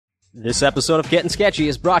This episode of Getting Sketchy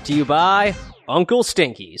is brought to you by Uncle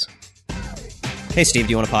Stinky's. Hey, Steve,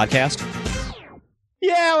 do you want a podcast?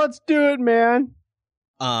 Yeah, let's do it, man.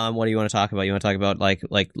 What do you want to talk about? You want to talk about Oh,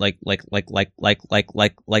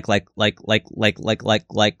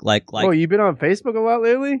 you been on Facebook a lot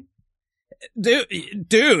lately?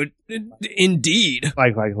 Dude, indeed.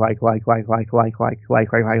 Like. Well,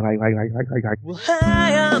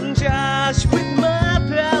 hi, I'm Josh with my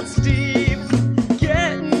pal Steve.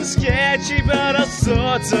 Getting sketchy about all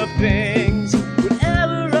sorts of things.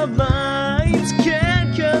 Whatever our minds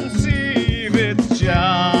can conceive, it's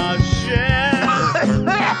Josh.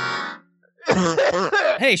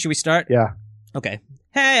 Hey, should we start? Yeah. Okay.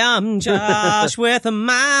 Hey, I'm Josh with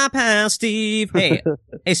my pal Steve. Hey,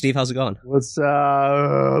 Steve, how's it going? What's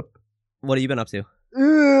up? What have you been up to?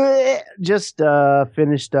 Just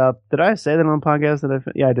finished up. Did I say that on the podcast?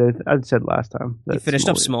 Yeah, I did. I said last time. You finished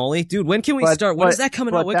up Smoly? Dude, when can we start? When is that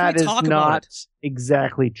coming out? When can we talk about it? That is not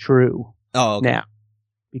exactly true. Oh, okay. Now.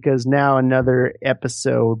 Because now another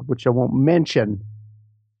episode, which I won't mention,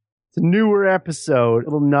 it's a newer episode. A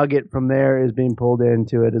little nugget from there is being pulled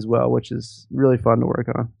into it as well, which is really fun to work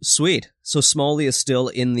on. Sweet. So Smoly is still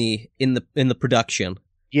in the production.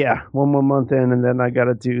 Yeah, one more month in, and then I got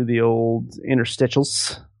to do the old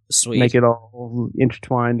interstitials. Sweet. Make it all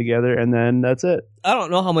intertwined together, and then that's it. I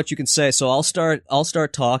don't know how much you can say, so I'll start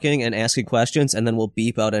talking and asking questions, and then we'll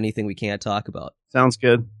beep out anything we can't talk about. Sounds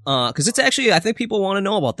good. Because it's actually, I think people want to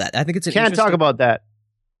know about that. I think it's an Can't talk about that.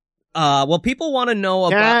 Well, people want to know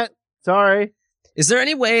about. Sorry. Is there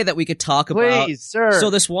any way that we could talk about? Please, sir. So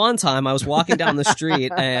this one time, I was walking down the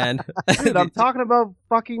street, and dude, I'm talking about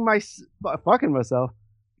fucking myself.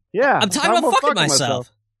 Yeah, I'm talking about fucking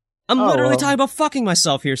myself. I'm literally talking about fucking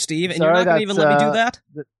myself here, Steve, and you're not going to even let me do that?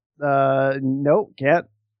 Nope, can't.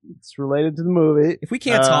 It's related to the movie. If we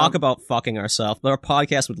can't talk about fucking ourselves, our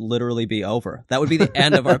podcast would literally be over. That would be the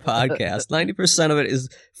end of our podcast. 90% of it is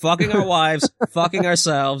fucking our wives, fucking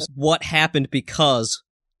ourselves, what happened because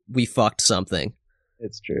we fucked something.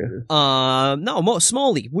 It's true. No,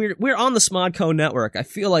 Smoly, we're on the Smodco network. I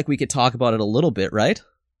feel like we could talk about it a little bit, right?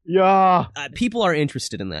 Yeah. People are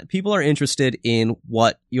interested in that. People are interested in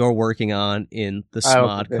what you're working on in the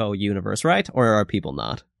Smodco universe, right? Or are people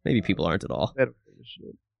not? Maybe people aren't at all.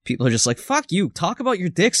 People are just like, fuck you, talk about your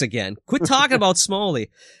dicks again. Quit talking about Smoly.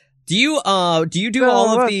 Do you do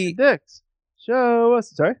all of the dicks? Show us.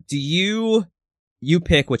 Sorry? Do you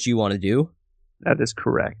pick what you want to do? That is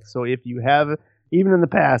correct. So if you have, even in the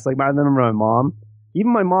past, like I remember my mom,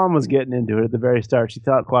 even my mom was getting into it at the very start. She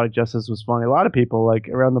thought Aquatic Justice was funny. A lot of people, like,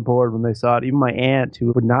 around the board when they saw it, even my aunt,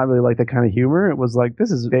 who would not really like that kind of humor, it was like,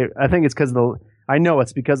 I think it's because I know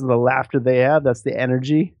it's because of the laughter they have. That's the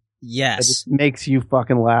energy. Yes. It just makes you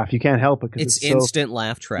fucking laugh. You can't help it. It's instant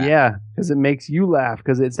laugh track. Yeah, because it makes you laugh,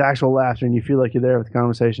 because it's actual laughter and you feel like you're there with the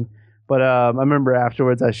conversation. But I remember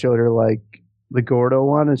afterwards I showed her, like, the Gordo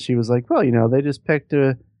one, and she was like, well, they just picked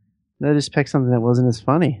something that wasn't as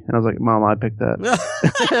funny. And I was like, Mom, I picked that.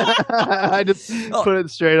 I just put it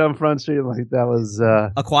straight on Front Street. Like, that was...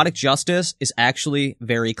 Aquatic Justice is actually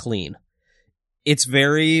very clean. It's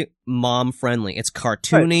very mom-friendly. It's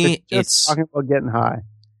cartoony. Right, it's talking about getting high.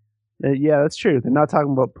 Yeah, that's true. They're not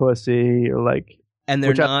talking about pussy or, like... And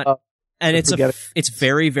they're not... And it's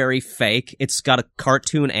very, very fake. It's got a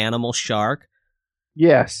cartoon animal shark.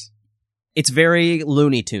 Yes. It's very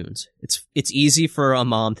Looney Tunes. It's easy for a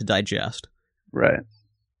mom to digest. Right.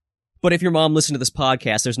 But if your mom listened to this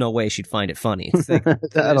podcast, there's no way she'd find it funny.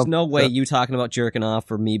 There's no way you talking about jerking off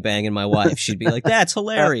or me banging my wife. She'd be like, that's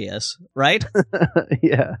hilarious, right?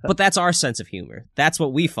 Yeah. But that's our sense of humor. That's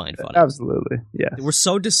what we find funny. Absolutely, yeah. We're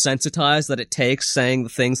so desensitized that it takes saying the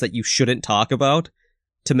things that you shouldn't talk about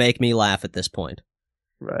to make me laugh at this point.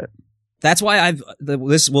 Right. That's why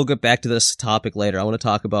we'll get back to this topic later. I want to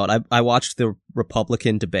talk about, I watched the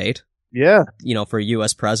Republican debate. Yeah. For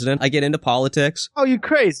U.S. president. I get into politics. Oh, you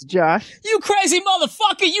crazy, Josh. You crazy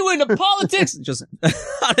motherfucker, you into politics? Just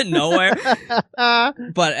out of nowhere.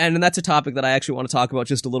 And that's a topic that I actually want to talk about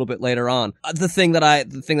just a little bit later on. The thing that I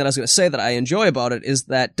was going to say that I enjoy about it is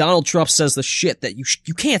that Donald Trump says the shit that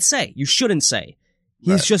you can't say, you shouldn't say.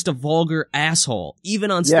 He's just a vulgar asshole,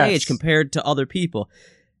 even on stage compared to other people.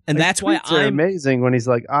 And that's why I'm amazing when he's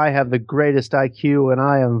like, I have the greatest IQ and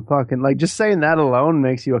I am fucking, like, just saying that alone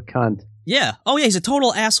makes you a cunt. Yeah. Oh yeah, he's a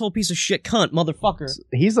total asshole piece of shit cunt, motherfucker.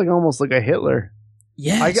 He's like almost like a Hitler.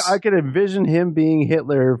 Yes. I could envision him being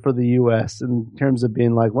Hitler for the U.S. in terms of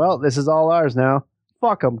being like, well, this is all ours now.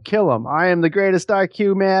 Fuck him. Kill him. I am the greatest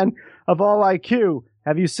IQ man of all IQ.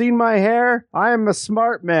 Have you seen my hair? I am a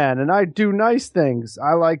smart man and I do nice things.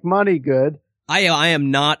 I like money good. I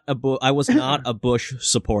am not I was not a Bush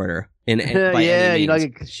supporter by any means. You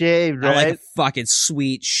like it shaved, right? I like it fucking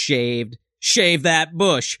sweet, shaved. Shave that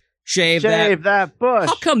bush. Shave that bush.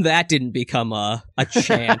 How come that didn't become a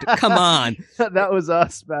chant? Come on. That was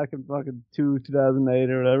us back in fucking 2008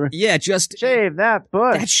 or whatever. Yeah, just shave that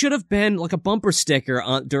bush. That should have been like a bumper sticker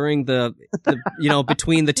during the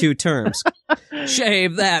between the two terms.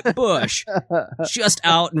 Shave that bush. Just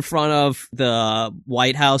out in front of the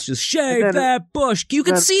White House, just shave that bush. You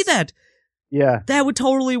can see that. Yeah. That would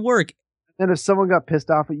totally work. And if someone got pissed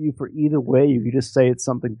off at you for either way, you could just say it's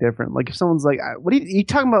something different. Like if someone's like, what are you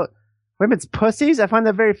talking about? Women's pussies? I find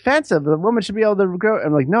that very offensive. The woman should be able to go.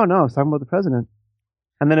 I'm like, no, I was talking about the president.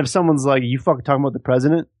 And then if someone's like, you fucking talking about the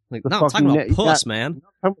president? Like, no, I'm talking about puss, man. I'm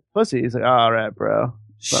talking about pussy. He's like, all right, bro.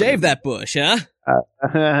 Shave that bush, huh?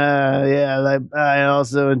 Yeah, I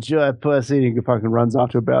also enjoy pussy. And he fucking runs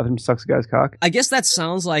off to a bathroom, sucks a guy's cock. I guess that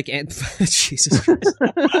sounds like Jesus Christ.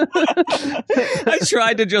 I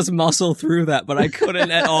tried to just muscle through that, but I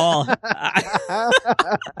couldn't at all. I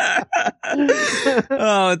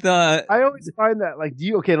always find that, like,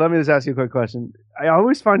 let me just ask you a quick question. I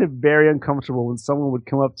always find it very uncomfortable when someone would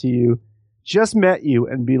come up to you, just met you,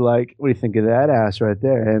 and be like, what do you think of that ass right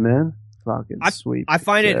there, hey, man? Fucking sweet. I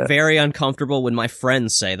find it very uncomfortable when my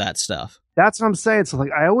friends say that stuff. That's what I'm saying. So,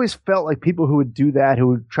 like, I always felt like people who would do that, who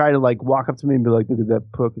would try to, like, walk up to me and be like, look at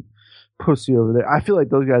that pussy over there. I feel like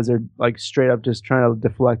those guys are, like, straight up just trying to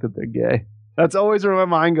deflect that they're gay. That's always where my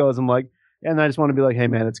mind goes. I'm like, and I just want to be like, hey,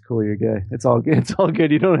 man, it's cool. You're gay. It's all good. It's all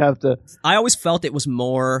good. You don't have to. I always felt it was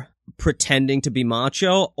more pretending to be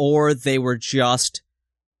macho, or they were just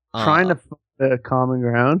trying to find a common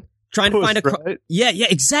ground. Trying to find a right? Yeah,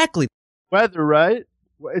 exactly. Weather, right?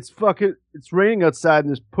 It's raining outside and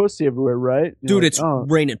there's pussy everywhere, right? Dude, like, it's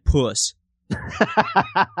raining puss.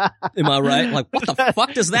 Am I right? Like, what the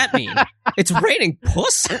fuck does that mean? It's raining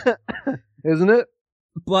puss? Isn't it?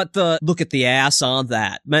 But the look at the ass on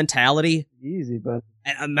that mentality. Easy, but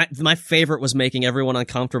my favorite was making everyone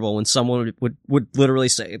uncomfortable when someone would literally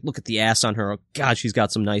say, look at the ass on her. Oh, God, she's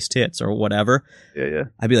got some nice tits or whatever. Yeah.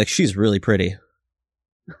 I'd be like, she's really pretty.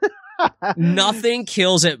 Nothing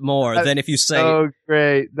kills it more than if you say, "Oh,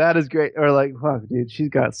 great, that is great," or like, "Fuck, dude, she's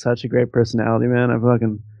got such a great personality, man." I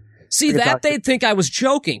fucking see that they'd think I was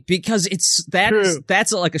joking because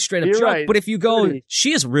that's like a straight up joke. Right. But if you go,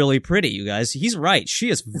 she is really pretty, you guys. He's right. She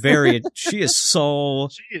is so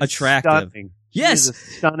attractive. Stunning. Yes, she's a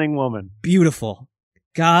stunning woman. Beautiful.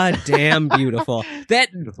 God damn beautiful.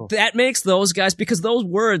 That makes those guys, because those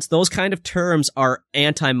words, those kind of terms are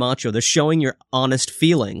anti-macho. They're showing your honest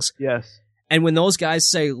feelings. Yes. And when those guys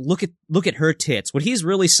say, look at her tits, what he's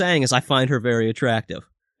really saying is, I find her very attractive.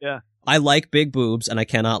 Yeah. I like big boobs and I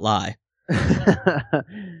cannot lie.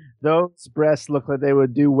 Those breasts look like they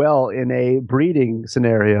would do well in a breeding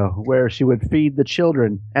scenario where she would feed the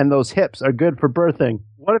children, and those hips are good for birthing.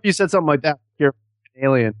 What if you said something like that? You're an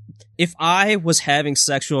alien. If I was having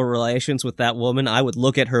sexual relations with that woman, I would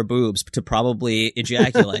look at her boobs to probably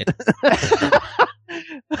ejaculate.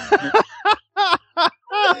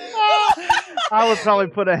 I would probably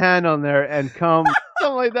put a hand on there and come.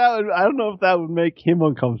 Something like that. I don't know if that would make him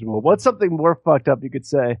uncomfortable. What's something more fucked up you could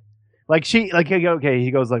say? Like he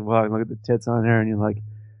goes like, well, look at the tits on her, and you're like,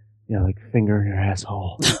 yeah, like finger in your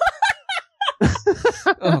asshole.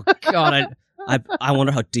 Oh God, I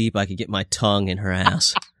wonder how deep I could get my tongue in her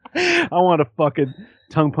ass. I want to fucking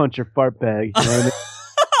tongue punch her fart bag. You know what I mean?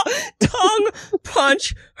 Tongue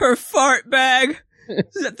punch her fart bag.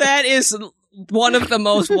 That is one of the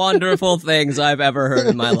most wonderful things I've ever heard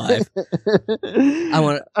in my life. I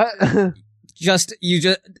want to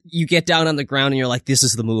you get down on the ground and you're like, this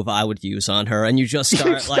is the move I would use on her, and you just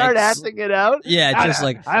start acting it out. Yeah, just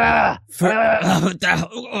like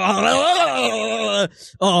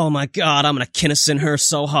oh my God, I'm gonna kinnison her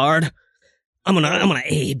so hard. I'm gonna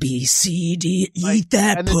A B C D eat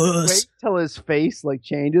that and puss. Wait till his face like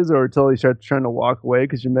changes, or until he starts trying to walk away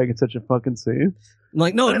because you're making such a fucking scene. I'm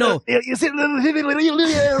like, no.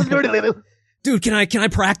 Dude, can I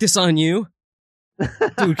practice on you?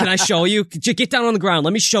 Dude, can I show you? Get down on the ground.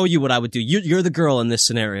 Let me show you what I would do. You're the girl in this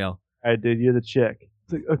scenario. All right, dude, you're the chick.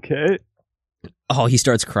 It's like, okay. Oh, he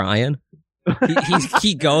starts crying.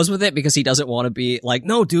 He goes with it because he doesn't want to be like,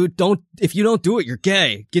 no, dude, don't. If you don't do it, you're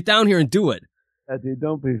gay. Get down here and do it. Yeah, dude,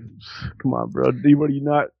 don't be. Come on, bro. What are you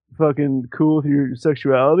not fucking cool with your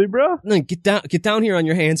sexuality, bro? No, get down here on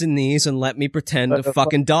your hands and knees and let me pretend to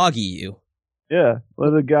fucking doggy you. Yeah,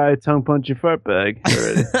 let a guy tongue punch your fart bag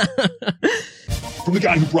already. From the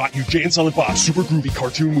guy who brought you Jay and Silent Bob's super groovy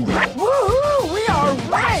cartoon movie. Woohoo! We are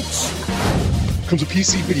rich! comes a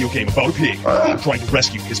PC video game about a pig trying to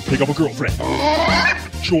rescue his pig-up girlfriend.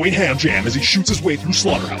 Join Ham Jam as he shoots his way through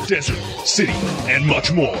slaughterhouse, desert, city, and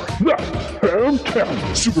much more.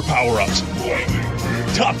 Super power-ups,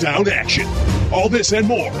 top-down action, all this and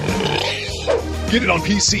more. Get it on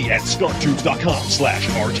PC at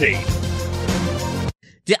startubes.com/arcade.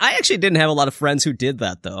 I actually didn't have a lot of friends who did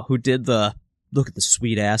that, though. Who did the look at the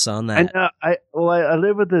sweet ass on that. I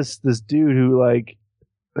live with this dude who like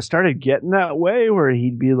started getting that way where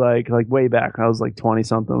he'd be like way back when I was like 20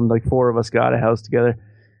 something, like 4 of us got a house together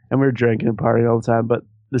and we were drinking and partying all the time. But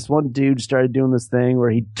this one dude started doing this thing where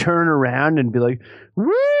he'd turn around and be like,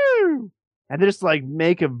 woo! And just like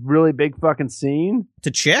make a really big fucking scene.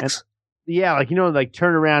 To chicks? Yeah, like, you know, like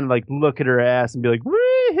turn around and like look at her ass and be like,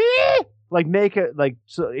 woo-hee! Like make it like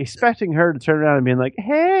so expecting her to turn around and being like,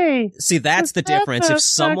 hey. See, that's the difference. If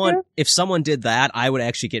someone did that, I would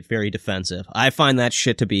actually get very defensive. I find that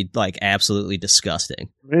shit to be like absolutely disgusting.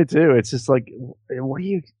 Me too. It's just like, what do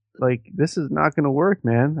you like? This is not going to work,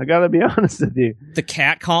 man. I gotta be honest with you. The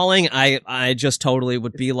cat calling, I just totally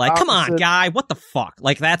would be like, come on, guy, what the fuck?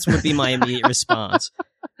 Like that's would be my immediate response.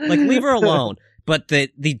 Like leave her alone. But the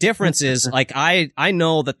difference is, like, I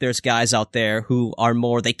know that there's guys out there who are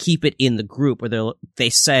more, they keep it in the group where they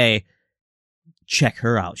say, check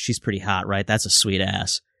her out. She's pretty hot, right? That's a sweet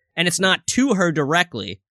ass. And it's not to her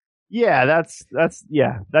directly. Yeah, that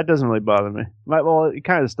doesn't really bother me. Well, it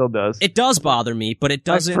kind of still does. It does bother me, but it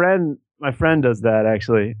doesn't. My friend does that,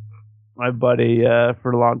 actually. My buddy,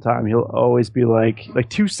 for a long time, he'll always be like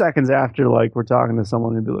 2 seconds after, like, we're talking to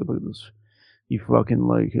someone, he'll be like, look at this. You fucking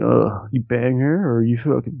like, you bang her, or you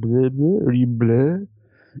fucking blah, blah, or you blah,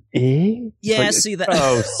 eh? Yeah, like, see that?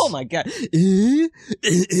 Oh my god. It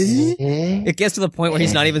gets to the point where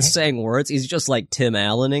he's not even saying words. He's just like Tim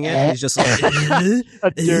Allening it. He's just like,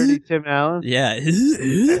 a dirty Tim Allen? Yeah.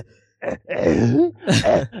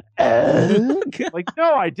 Like,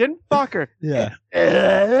 no, I didn't fuck her. Yeah.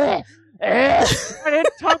 I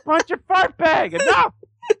didn't punch your fart bag. Enough.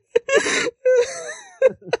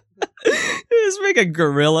 Just make a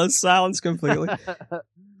gorilla sounds completely.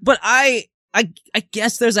 But I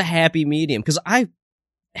guess there's a happy medium because I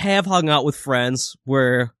have hung out with friends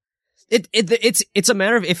where it's a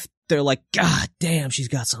matter of if they're like, God damn, she's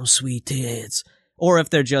got some sweet tits, or if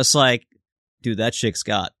they're just like, dude, that chick's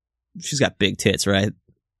she's got big tits, right?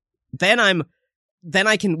 Then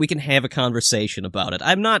we can have a conversation about it.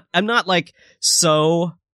 I'm not like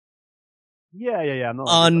so. Yeah.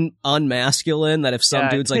 I'm unmasculine that if some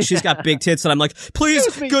dude's like, she's got big tits, and I'm like, please,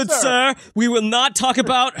 good sir, we will not talk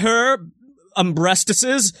about her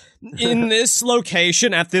breastises in this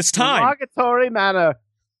location at this time. Derogatory manner.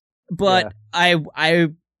 But I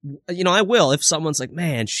will if someone's like,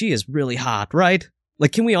 man, she is really hot, right?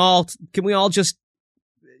 Like, can we all just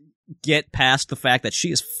get past the fact that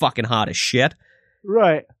she is fucking hot as shit?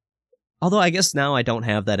 Right. Although I guess now I don't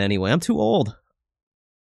have that anyway. I'm too old.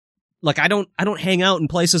 Like, I don't hang out in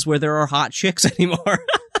places where there are hot chicks anymore.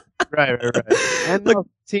 Right. And the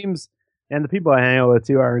teams and the people I hang out with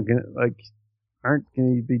too aren't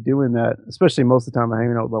gonna be doing that. Especially most of the time I'm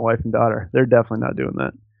hanging out with my wife and daughter. They're definitely not doing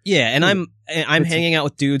that. Yeah, and I'm hanging out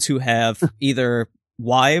with dudes who have either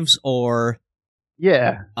wives or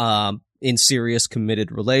in serious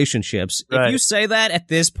committed relationships. Right. If you say that at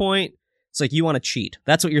this point, it's like you want to cheat.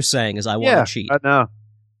 That's what you're saying is I want to cheat. I know.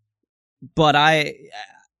 But I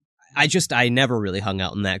never really hung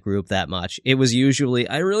out in that group that much. It was usually,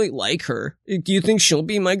 I really like her. Do you think she'll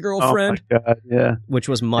be my girlfriend? Oh my God, yeah. Which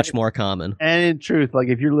was much more common. And in truth, like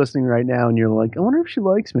if you're listening right now and you're like, I wonder if she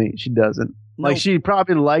likes me. She doesn't. No. Like she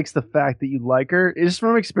probably likes the fact that you like her. It's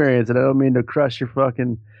from experience, and I don't mean to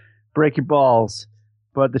break your balls.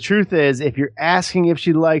 But the truth is, if you're asking if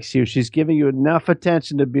she likes you, she's giving you enough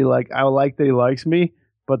attention to be like, I like that he likes me.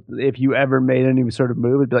 But if you ever made any sort of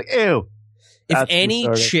move, it'd be like, ew. If any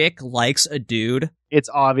chick likes a dude, it's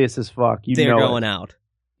obvious as fuck. They're going out.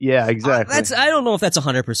 Yeah, exactly. I don't know if that's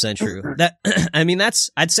 100% true.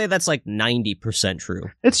 I'd say that's like 90% true.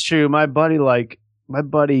 It's true. My buddy, the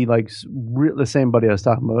same buddy I was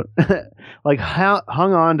talking about, like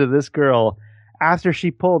hung on to this girl after she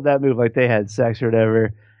pulled that move, like they had sex or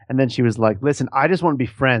whatever. And then she was like, listen, I just want to be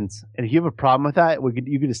friends. And if you have a problem with that,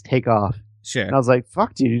 you could just take off. Sure. And I was like,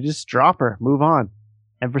 fuck, dude, you just drop her, move on.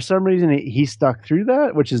 And for some reason, he stuck through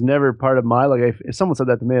that, which is never part of my, like, if someone said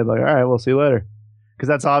that to me, I'd be like, all right, we'll see you later. Because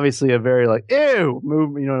that's obviously a very, like, ew,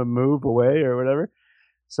 move away or whatever.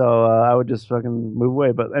 So I would just fucking move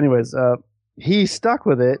away. But anyways, he stuck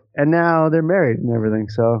with it, and now they're married and everything,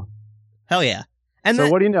 so. Hell yeah. And so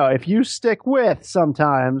what do you know? If you stick with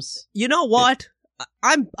sometimes. You know what?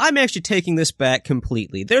 I'm actually taking this back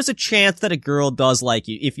completely. There's a chance that a girl does like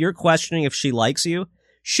you. If you're questioning if she likes you,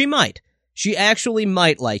 she might. She actually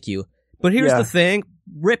might like you. But here's the thing.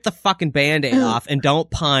 Rip the fucking Band-Aid off and don't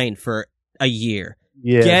pine for a year.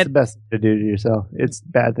 Yeah, it's the best thing to do to yourself. It's a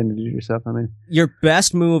bad thing to do to yourself, I mean. Your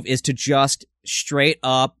best move is to just straight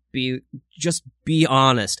up be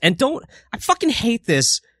honest. And I fucking hate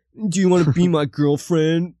this, do you want to be my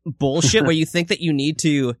girlfriend bullshit where you think that you need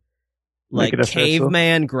to, like,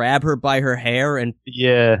 caveman grab her by her hair and...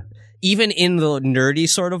 Yeah. Even in the nerdy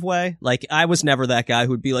sort of way. Like, I was never that guy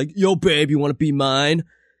who would be like, yo, babe, you want to be mine?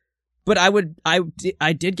 But I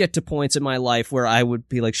did get to points in my life where I would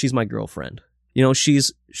be like, she's my girlfriend. You know,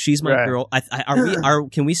 she's my girl.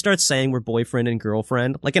 Can we start saying we're boyfriend and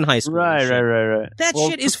girlfriend? Like in high school. Right. That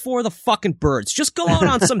shit is for the fucking birds. Just go out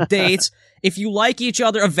on some dates. If you like each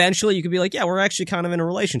other, eventually you could be like, yeah, we're actually kind of in a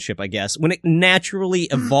relationship, I guess. When it naturally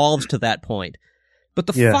evolves to that point. But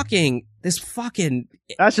that's just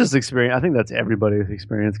experience. I think that's everybody's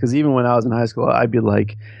experience. Because even when I was in high school, I'd be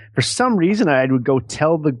like, for some reason, I would go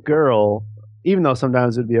tell the girl, even though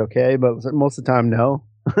sometimes it'd be okay, but most of the time, no.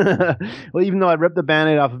 Well, even though I'd rip the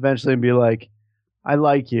Band-Aid off eventually and be like, I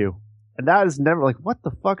like you. And that is never like, what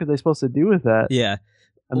the fuck are they supposed to do with that? Yeah.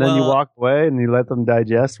 And then you walk away and you let them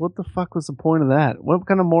digest. What the fuck was the point of that? What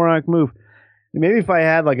kind of moronic move? Maybe if I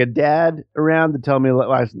had like a dad around to tell me,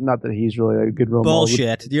 not that he's really a good role model.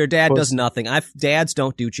 Bullshit. Your dad does nothing. Dads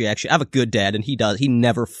don't do jack shit. I have a good dad and he does. He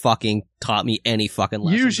never fucking taught me any fucking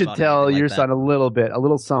lessons. You should tell your son a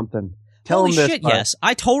little something. Tell him this. Holy shit, yes.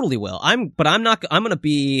 I totally will. I'm going to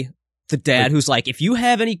be the dad who's like, if you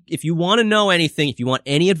want to know anything, if you want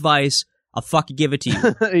any advice, I'll fucking give it to you.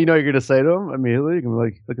 You know what you're going to say to him immediately? You're going to be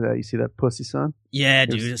like, look at that. You see that pussy, son? Yeah,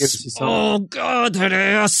 dude. Oh, God, that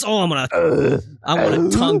ass. Oh, I'm going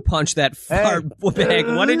to tongue punch that fart bag.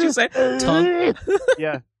 What did you say? Tongue?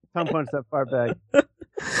 Yeah, tongue punch that fart bag.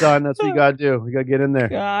 Son, that's what you got to do. You got to get in there.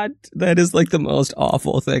 God, that is like the most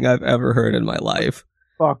awful thing I've ever heard in my life.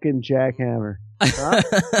 Fucking jackhammer. Huh?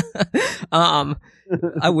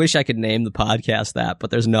 I wish I could name the podcast that,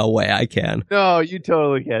 but there's no way I can. No, you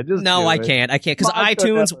totally can. I can't because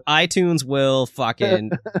iTunes will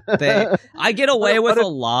fucking. I get away with a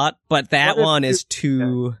lot, but that one is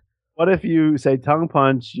too. What if you say tongue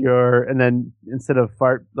punch and then instead of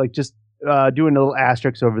fart, like just doing a little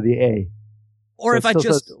asterisk over the A. Or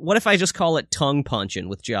what if I just call it tongue punching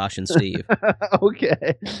with Josh and Steve?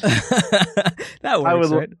 Okay. That works,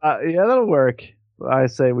 right? Yeah, that'll work. I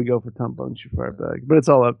say we go for tongue punch your fart bag, but it's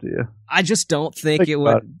all up to you. I just don't think it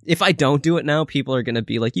would. If I don't do it now, people are going to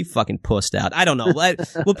be like, you fucking pussed out. I don't know.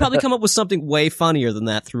 We'll probably come up with something way funnier than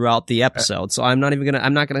that throughout the episode. So I'm not even going to,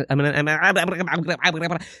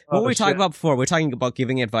 what were we talking about before? We were talking about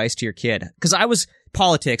giving advice to your kid. Because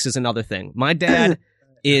politics is another thing. My dad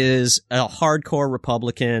is a hardcore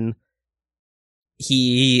Republican.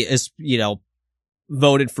 He is,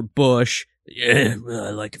 voted for Bush. Yeah, I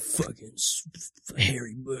like a fucking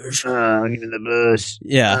hairy Bush. Give me the Bush.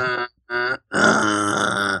 Yeah. Sorry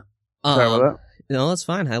about that. No, that's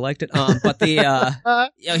fine. I liked it. But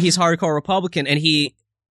he's hardcore Republican and he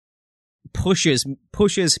pushes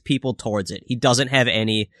people towards it. He doesn't have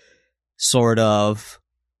any sort of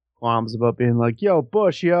qualms about being like, yo,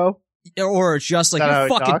 Bush, yo. Or it's just like, you're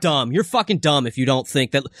fucking dumb. You're fucking dumb if you don't think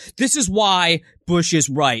that this is why Bush is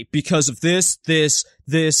right because of this.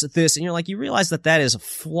 And you're like, you realize that is a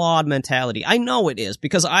flawed mentality. I know it is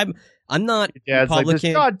because I'm not Republican. Like,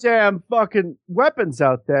 there's goddamn fucking weapons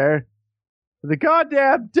out there. The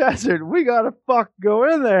goddamn desert. We gotta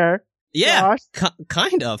go in there. Yeah,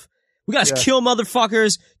 kind of. We gotta kill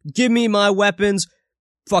motherfuckers. Give me my weapons.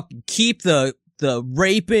 Fucking keep the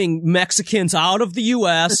raping Mexicans out of the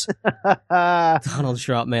U.S. Donald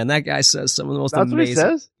Trump, man, that guy says some of the most amazing. What he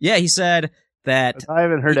says? Yeah, he said that. I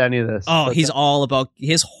haven't heard any of this. Oh, he's all about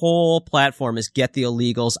his whole platform is get the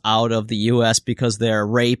illegals out of the U.S. because they're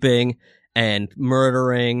raping and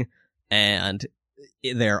murdering and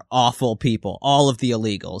they're awful people. All of the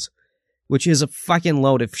illegals, which is a fucking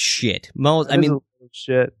load of shit.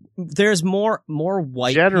 Shit. There's more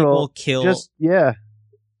white people killed.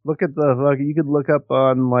 Look at you could look up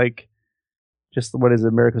on just what is it,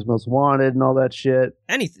 America's Most Wanted and all that shit.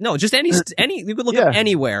 You could look up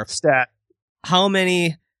anywhere. Stat. How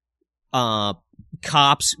many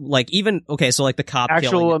cops, so the cop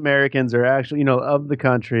actual Americans are actually, of the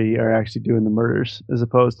country are actually doing the murders as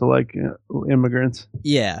opposed to immigrants.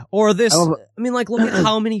 Yeah. Or this, look at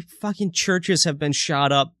how many fucking churches have been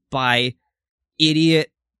shot up by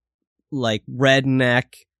idiot, redneck,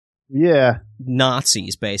 Yeah.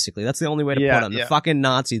 Nazis, basically. That's the only way to Yeah, put them. yeah. The fucking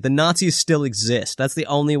Nazis. The Nazis still exist. That's the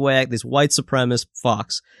only way these white supremacist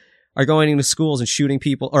fucks are going into schools and shooting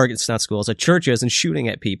people, or it's not schools, at churches and shooting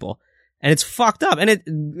at people. And it's fucked up. And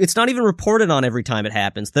it's not even reported on every time it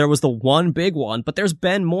happens. There was the one big one, but there's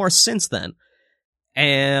been more since then.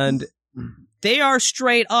 And they are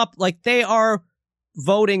straight up, like, they are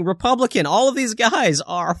voting Republican. All of these guys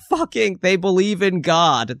are fucking, they believe in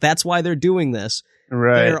God. That's why they're doing this.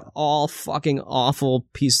 Right. They're all fucking awful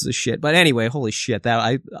pieces of shit. But anyway, holy shit,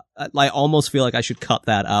 that I almost feel like I should cut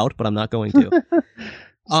that out, but I'm not going to.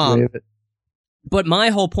 But my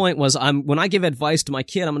whole point was, when I give advice to my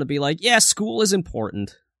kid, I'm going to be like, yeah, school is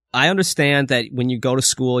important. I understand that when you go to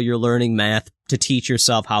school, you're learning math to teach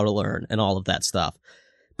yourself how to learn and all of that stuff.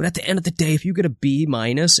 But at the end of the day, if you get a B-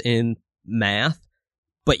 in math,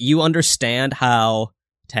 but you understand how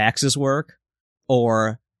taxes work,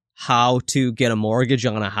 or how to get a mortgage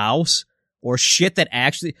on a house, or shit that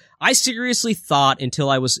actually, I seriously thought until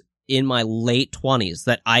I was in my late 20s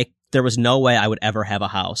that there was no way I would ever have a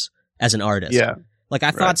house as an artist. Yeah. Like,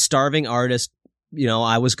 I thought starving artist, you know,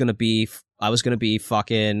 I was gonna be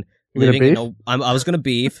fucking You gonna living in beef? I was gonna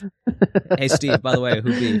beef. Hey Steve, by the way,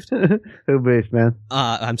 who beefed? Who beefed, man?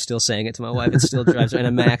 I'm still saying it to my wife. It still drives her.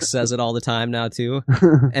 And Max says it all the time now too.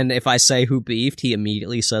 And if I say who beefed, he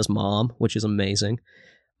immediately says mom, which is amazing.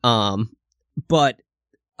 But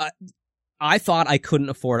I thought I couldn't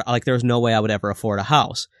afford, like, there was no way I would ever afford a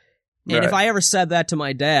house. And if I ever said that to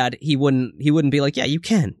my dad, he wouldn't be like, yeah, you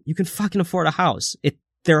can fucking afford a house.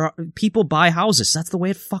 People buy houses. That's the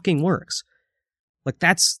way it fucking works. Like,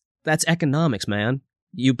 that's economics, man.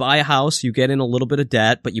 You buy a house, you get in a little bit of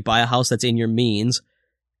debt, but you buy a house that's in your means,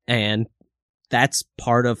 and that's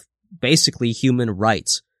part of basically human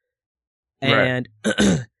rights. And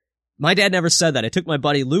my dad never said that. It took my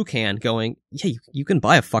buddy Lucan going, yeah, you can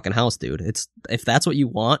buy a fucking house, dude. If that's what you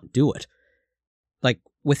want, do it. Like,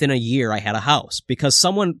 within a year, I had a house because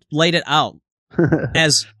someone laid it out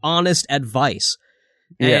as honest advice.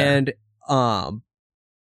 Yeah. And,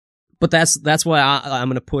 but that's why I'm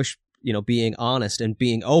going to push, you know, being honest and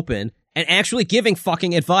being open and actually giving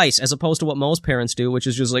fucking advice, as opposed to what most parents do, which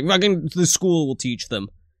is just like, fucking the school will teach them.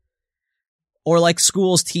 Or like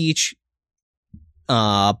schools teach,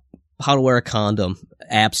 how to wear a condom,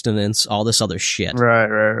 abstinence, all this other shit.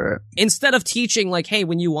 Right. Instead of teaching, like, hey,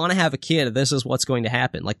 when you want to have a kid, this is what's going to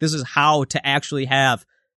happen. Like, this is how to actually have,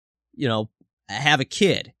 you know, have a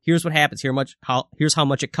kid. Here's what happens. Here's how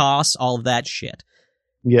much it costs, all of that shit.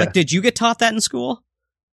 Yeah. Like, did you get taught that in school?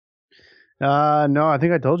 No, I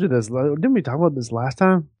think I told you this. Didn't we talk about this last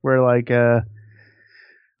time? Where, like, I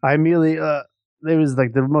immediately, there was,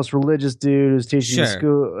 like, the most religious dude who was teaching in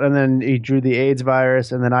school, and then he drew the AIDS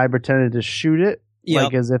virus, and then I pretended to shoot it,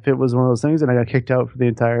 like, as if it was one of those things, and I got kicked out for the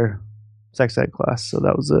entire sex ed class, so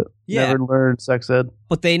that was it. Yeah. Never learned sex ed.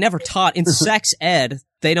 But they never taught, in sex ed,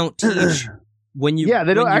 they don't teach when you... Yeah,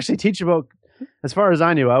 they don't actually teach about... As far as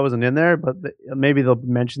I knew, I wasn't in there, but maybe they'll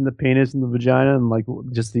mention the penis and the vagina and, like,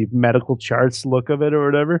 just the medical charts look of it or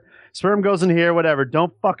whatever. Sperm goes in here, whatever.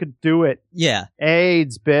 Don't fucking do it. Yeah.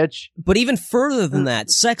 AIDS, bitch. But even further than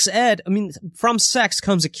that, sex ed, I mean, from sex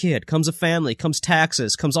comes a kid, comes a family, comes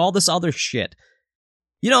taxes, comes all this other shit.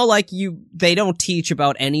 You know, like, they don't teach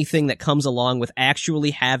about anything that comes along with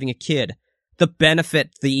actually having a kid. The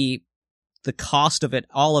benefit, the cost of it,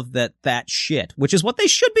 all of that shit, which is what they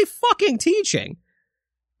should be fucking teaching.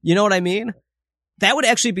 You know what I mean? That would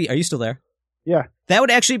actually be, are you still there? Yeah. That would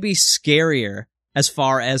actually be scarier as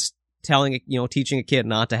far as teaching a kid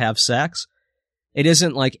not to have sex. It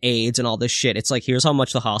isn't like AIDS and all this shit. It's like, here's how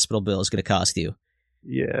much the hospital bill is going to cost you.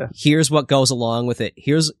 Yeah. Here's what goes along with it.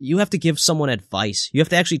 You have to give someone advice. You have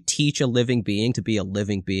to actually teach a living being to be a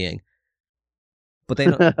living being. But they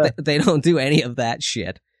don't, they don't do any of that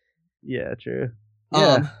shit. Yeah, true.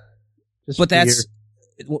 Yeah. But that's,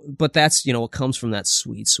 you know, what comes from that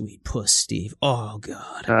sweet, sweet puss, Steve. Oh,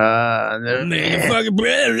 God.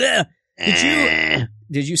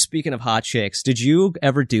 Did you, speaking of hot chicks, did you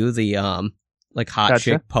ever do the, like, hot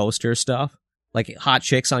chick poster stuff? Like, hot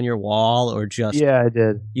chicks on your wall, or just... Yeah, I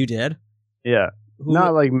did. You did? Yeah.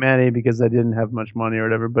 Not, like, many, because I didn't have much money or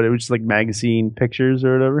whatever, but it was just, like, magazine pictures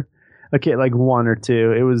or whatever. Okay, like, one or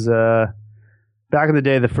two. It was, back in the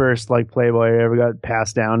day, the first, like, Playboy I ever got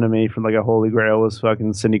passed down to me from, like, a holy grail was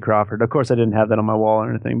fucking Cindy Crawford. Of course, I didn't have that on my wall or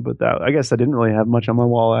anything, but I guess I didn't really have much on my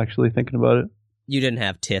wall, actually, thinking about it. You didn't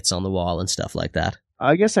have tits on the wall and stuff like that?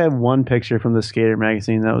 I guess I have one picture from the Skater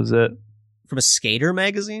magazine. That was it. From a Skater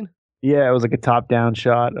magazine? Yeah, it was like a top-down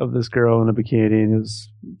shot of this girl in a bikini, and it was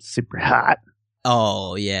super hot.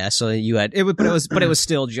 Oh, yeah, so you had... but it was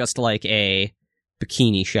still just like a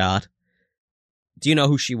bikini shot. Do you know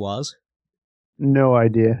who she was? No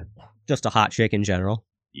idea. Just a hot chick in general.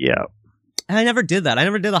 Yeah. I never did that. I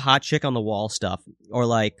never did the hot chick on the wall stuff or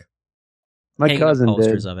like My hanging up cousin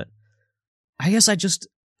posters did. of it. I guess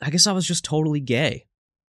I was just totally gay.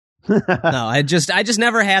 No, I just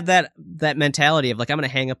never had that mentality of like I'm gonna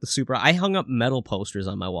hang up the super. I hung up metal posters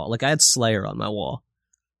on my wall. Like I had Slayer on my wall,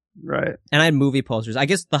 Right. and I had movie posters. I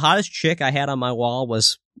guess the hottest chick I had on my wall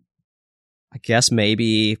was, I guess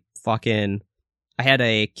maybe fucking. I had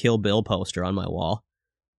a Kill Bill poster on my wall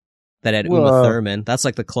that had Uma Whoa. Thurman. That's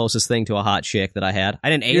like the closest thing to a hot chick that I had.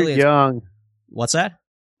 I had an You're alien. young. What's that?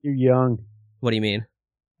 You're young. What do you mean?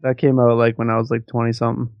 That came out like when I was like 20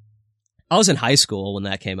 something. I was in high school when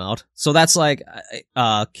that came out. So that's like,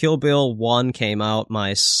 Kill Bill 1 came out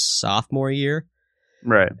my sophomore year.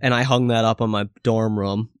 Right. And I hung that up on my dorm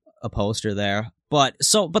room, a poster there. But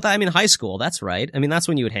I mean, high school, that's right. I mean, that's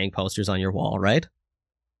when you would hang posters on your wall, right?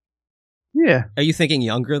 Yeah. Are you thinking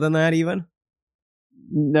younger than that even?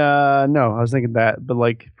 No, I was thinking that, but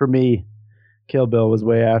like for me, Kill Bill was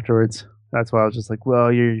way afterwards. That's why I was just like, well,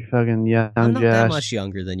 you're fucking young, I'm not Josh. that much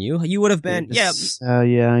younger than you. You would have been, yeah. So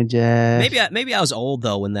young, Josh. Maybe I was old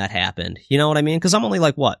though when that happened. You know what I mean? Because I'm only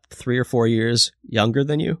like, what, 3 or 4 years younger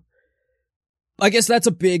than you? I guess that's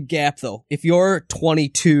a big gap though. If you're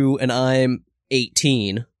 22 and I'm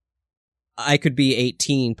 18, I could be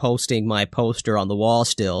 18 posting my poster on the wall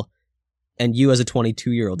still, and you as a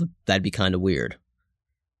 22-year-old, that'd be kind of weird.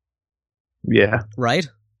 Yeah. Right?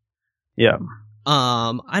 Yeah.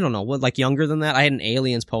 I don't know. What, like younger than that? I had an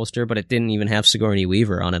Aliens poster, but it didn't even have Sigourney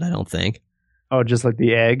Weaver on it, I don't think. Oh, just like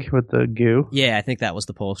the egg with the goo? Yeah, I think that was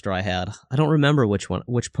the poster I had. I don't remember which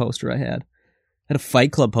poster I had. I had a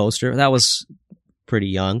Fight Club poster. That was pretty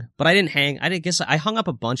young. But I guess I hung up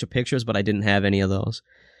a bunch of pictures, but I didn't have any of those.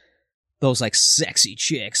 Those like sexy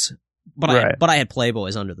chicks. But I had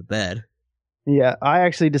Playboys under the bed. Yeah, I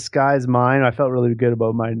actually disguised mine. I felt really good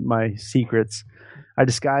about my secrets. I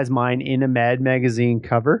disguised mine in a Mad magazine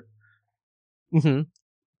cover. Mm-hmm.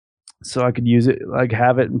 So I could use it, like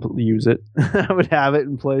have it and use it. I would have it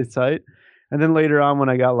in place tight. And then later on when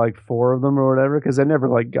I got like 4 of them or whatever, because I never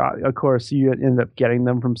like got, of course you end up getting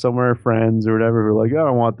them from somewhere, friends or whatever, who are like, oh,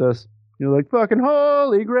 I want this. You're like, fucking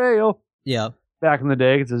holy grail. Yeah. Back in the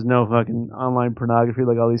day, because there's no fucking online pornography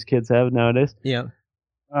like all these kids have nowadays. Yeah.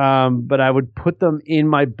 But I would put them in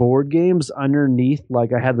my board games underneath.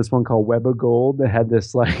 Like I had this one called Web of Gold that had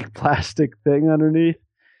this like plastic thing underneath,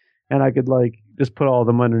 and I could like just put all of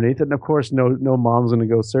them underneath it. And of course, no mom's gonna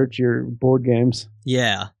go search your board games.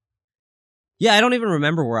 Yeah. Yeah, I don't even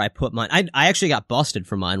remember where I put mine. I actually got busted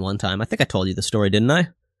for mine one time. I think I told you the story, didn't I?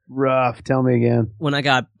 Rough. Tell me again. When I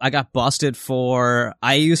got busted for,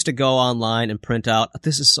 I used to go online and print out.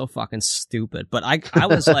 This is so fucking stupid, but I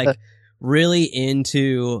was like. Really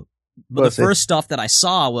into, but Pussy. the first stuff that I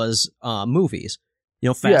saw was movies. You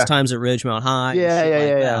know, Fast Times at Ridgemont High. Yeah, and shit like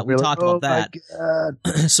yeah. that. We We're talked like, about oh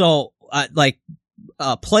that. So,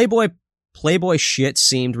 Playboy shit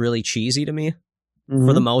seemed really cheesy to me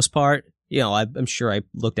for the most part. You know, I'm sure I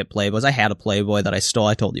looked at Playboys. I had a Playboy that I stole.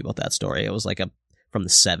 I told you about that story. It was like from the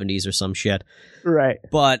 70s or some shit. Right.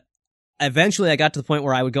 But eventually I got to the point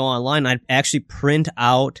where I would go online and I'd actually print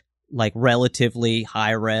out like relatively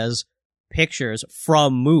high res pictures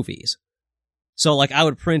from movies. So like I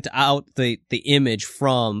would print out the image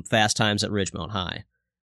from Fast Times at Ridgemont High.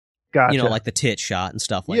 Gotcha. You know, like the tit shot and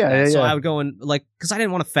stuff like Yeah, that. yeah, So yeah. I would go and like, cause I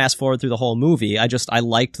didn't want to fast forward through the whole movie. I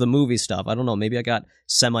liked the movie stuff. I don't know. Maybe I got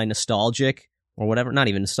semi-nostalgic or whatever. Not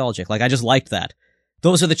even nostalgic. Like I just liked that.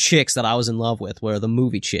 Those are the chicks that I was in love with, were the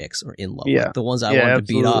movie chicks, or in love with. The ones I wanted to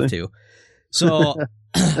beat off to. So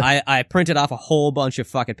I printed off a whole bunch of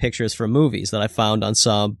fucking pictures from movies that I found on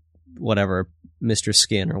some, whatever, Mr.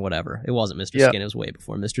 Skin or whatever. It wasn't Mr. Skin. It was way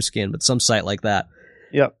before Mr. Skin, but some site like that.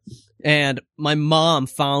 Yep. And my mom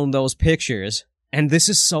found those pictures, and this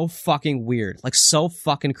is so fucking weird. Like, so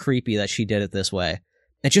fucking creepy that she did it this way.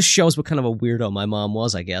 It just shows what kind of a weirdo my mom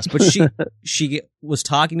was, I guess. But she was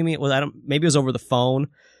talking to me, maybe it was over the phone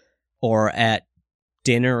or at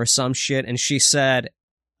dinner or some shit, and she said,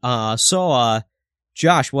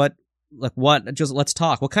 Josh, let's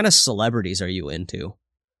talk. What kind of celebrities are you into?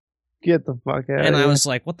 Get the fuck out. And I was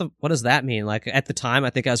like, what does that mean? Like, at the time,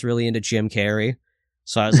 I think I was really into Jim Carrey.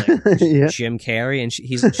 So I was like, Jim Carrey, and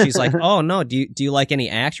she's like, oh no, do you like any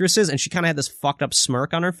actresses? And she kind of had this fucked up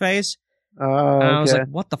smirk on her face. And I was like,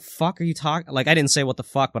 what the fuck are you talking? Like, I didn't say what the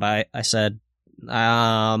fuck, but I said,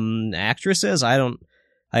 actresses?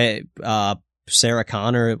 Sarah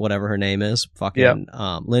Connor, whatever her name is, fucking,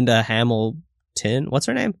 Linda Hamilton. What's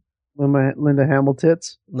her name? Linda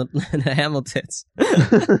Hamiltits. Linda Hamiltits.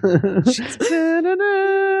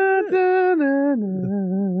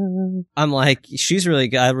 I'm like, she's really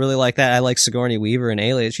good. I really like that. I like Sigourney Weaver and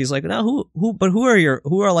Alias. She's like, no, who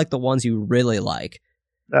are like the ones you really like?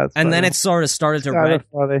 That's and funny. then it sort of started to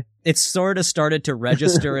funny. it sort of started to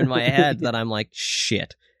register in my head that I'm like,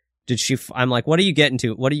 shit. I'm like, what are you getting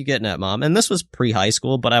to? What are you getting at, Mom? And this was pre-high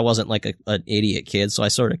school, but I wasn't like an idiot kid, so I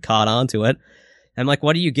sort of caught on to it. I'm like,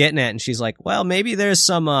 what are you getting at? And she's like, well, maybe there's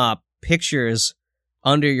some pictures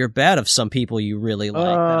under your bed of some people you really like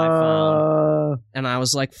that I found. And I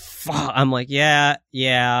was like, fuck. I'm like, yeah.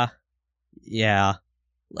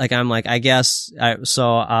 Like, I'm like, I guess,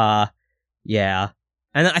 yeah.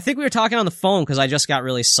 And I think we were talking on the phone because I just got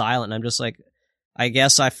really silent. And I'm just like, I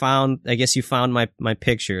guess you found my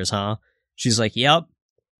pictures, huh? She's like, yep.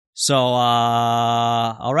 So,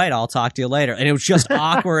 all right, I'll talk to you later. And it was just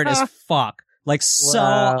awkward as fuck. Like, so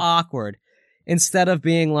awkward. Instead of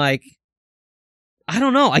being like, I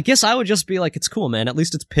don't know. I guess I would just be like, it's cool, man. At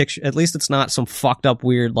least it's not some fucked up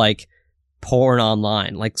weird, like, porn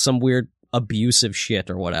online. Like, some weird abusive shit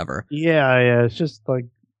or whatever. Yeah. It's just like,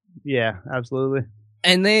 yeah, absolutely.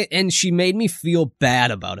 And she made me feel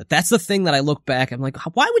bad about it. That's the thing that I look back, I'm like,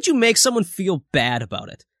 why would you make someone feel bad about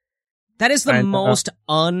it? That is the most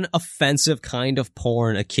unoffensive kind of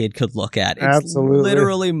porn a kid could look at. It's absolutely.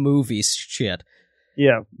 Literally movie shit.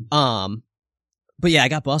 Yeah. But yeah, I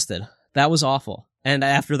got busted. That was awful. And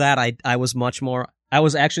after that, I was much more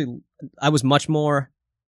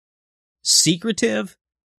secretive,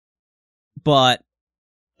 but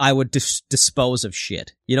I would dispose of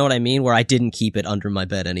shit. You know what I mean? Where I didn't keep it under my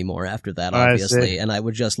bed anymore after that, obviously. And I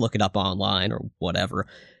would just look it up online or whatever.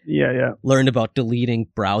 Yeah. Learned about deleting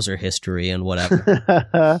browser history and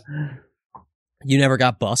whatever. You never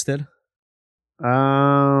got busted?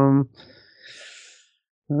 I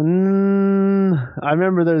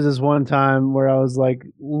remember there's this one time where I was like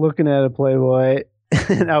looking at a Playboy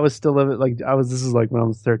and I was still living this is like when I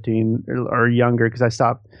was 13 or younger because I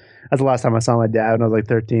stopped. That's the last time I saw my dad when I was like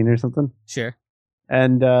 13 or something. Sure.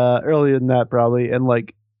 And earlier than that probably. And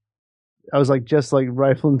like I was like just like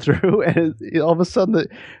rifling through and all of a sudden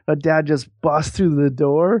the dad just bust through the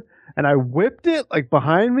door and I whipped it like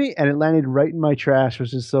behind me and it landed right in my trash,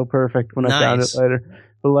 which is so perfect when I found it later.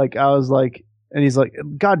 But like I was like, and he's like,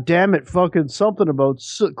 God damn it, fucking something about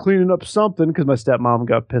cleaning up something because my stepmom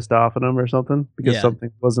got pissed off at him or something because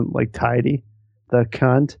something wasn't like tidy. The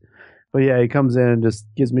cunt. But yeah, he comes in and just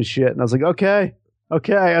gives me shit. And I was like, okay.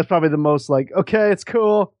 That's probably the most like, okay, it's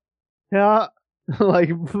cool. Yeah. Like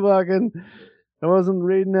fucking, I wasn't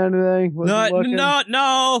reading anything.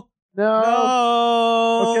 No.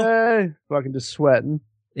 Okay. Fucking just sweating.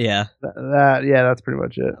 Yeah. That's pretty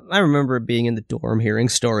much it. I remember being in the dorm hearing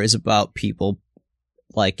stories about people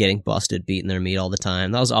like getting busted, beating their meat all the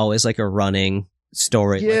time. That was always like a running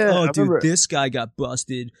story. Yeah. Like, oh, dude, this guy got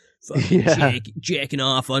busted fucking jacking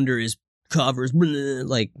off under his covers.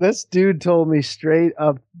 Like, this dude told me straight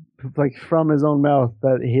up, like from his own mouth,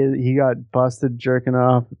 that he got busted jerking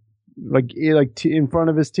off, in front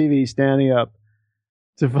of his TV, standing up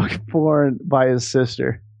to fucking porn by his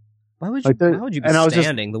sister. Why would you be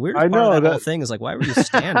standing? The weirdest part of that whole thing is like, why were you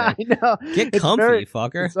standing? I know. Get comfy,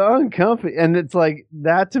 fucker. It's uncomfy. And it's like,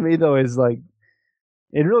 that to me though is like,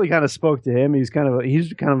 it really kind of spoke to him. He's kind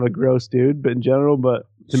of a gross dude, but in general, but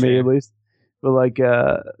to me at least. But like,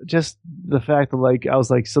 just the fact that like, I was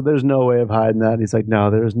like, so there's no way of hiding that. And he's like, no,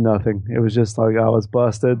 there's nothing. It was just like, I was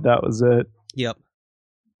busted. That was it. Yep.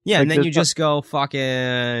 Yeah. Like, and then you just go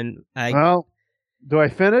fucking, well, do I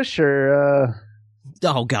finish or,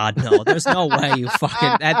 oh God, no! There's no way you fucking.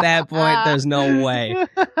 At that point, there's no way.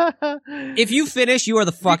 If you finish, you are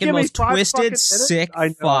the fucking most twisted, sick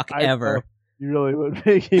fuck ever. You really would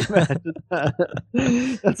make me imagine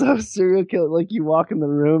that. That's how serial killer. Like you walk in the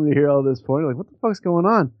room, and you hear all this porn. You're like, what the fuck's going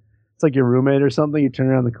on? It's like your roommate or something. You turn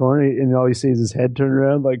around the corner, and all you see is his head turn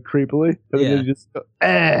around like creepily. And then you just go,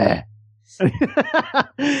 eh.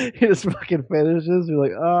 He just fucking finishes. You're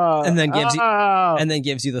like, oh, and then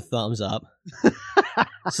gives you the thumbs up.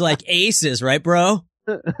 It's like aces, right, bro?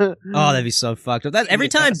 Oh, that'd be so fucked up. That every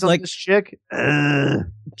time, like chick.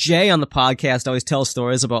 Jay on the podcast always tells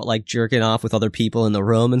stories about like jerking off with other people in the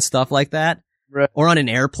room and stuff like that, right? Or on an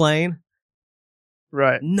airplane,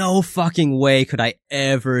 right? No fucking way could I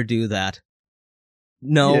ever do that.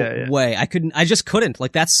 No way. I just couldn't.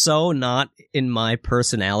 Like, that's so not in my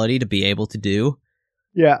personality to be able to do.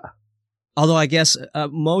 Yeah. Although I guess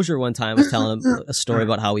Mosier one time was telling him a story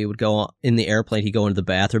about how he would go in the airplane, he'd go into the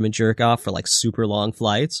bathroom and jerk off for like super long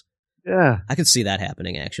flights. Yeah. I could see that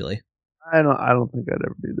happening, actually. I don't think I'd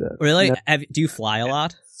ever do that. Really? No. Do you fly a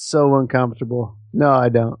lot? So uncomfortable. No, I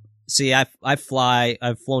don't. See, I've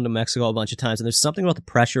flown to Mexico a bunch of times, and there's something about the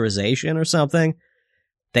pressurization or something.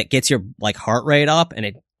 that gets your like heart rate up, and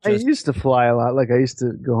it just... I used to fly a lot. Like, I used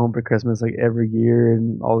to go home for Christmas like every year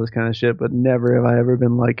and all this kind of shit, but never have I ever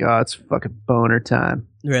been like, oh, it's fucking boner time.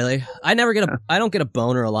 Really? I don't get a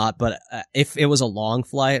boner a lot, but if it was a long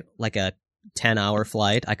flight, like a 10-hour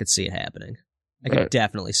flight, I could see it happening. I could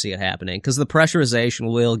definitely see it happening because the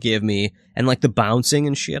pressurization will give me, and like the bouncing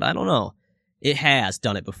and shit, I don't know. It has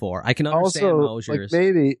done it before. I can understand also, Mosier's. like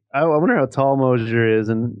maybe I wonder how tall Mosier is,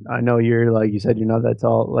 and I know you're like you said you're not that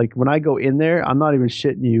tall. Like when I go in there, I'm not even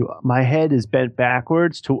shitting you. My head is bent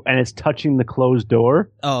backwards and it's touching the closed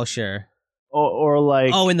door. Oh sure. Or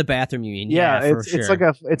like in the bathroom you mean? Yeah, for sure.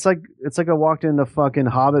 it's like I walked into fucking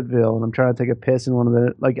Hobbitville and I'm trying to take a piss in one of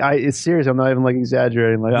the it's serious. I'm not even like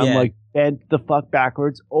exaggerating. Like I'm like bent the fuck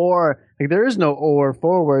backwards, or like there is no or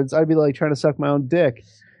forwards. I'd be like trying to suck my own dick.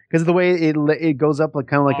 Because of the way it goes up like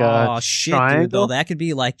kind of like a shit, triangle. Dude, though that could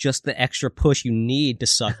be like just the extra push you need to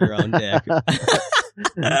suck your own dick.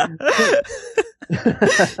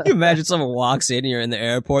 You imagine someone walks in and you're in the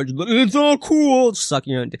airport, like, it's all cool,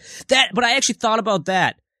 sucking your own dick. But I actually thought about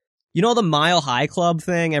that. You know the Mile High Club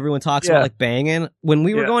thing everyone talks about, like banging? When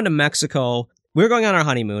we were going to Mexico, we were going on our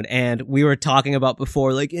honeymoon, and we were talking about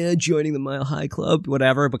before, like, joining the Mile High Club,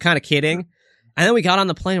 whatever, but kind of kidding. And then we got on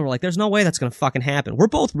the plane and we're like, there's no way that's going to fucking happen. We're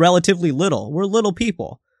both relatively little. We're little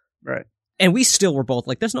people. Right. And we still were both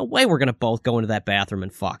like, there's no way we're going to both go into that bathroom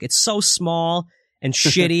and fuck. It's so small and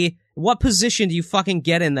shitty. What position do you fucking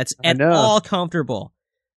get in that's at all comfortable?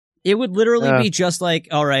 It would literally be just like,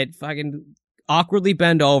 all right, fucking awkwardly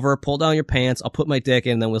bend over, pull down your pants, I'll put my dick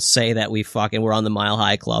in, and then we'll say that we're on the Mile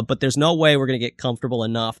High Club. But there's no way we're going to get comfortable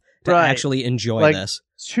enough to actually enjoy this.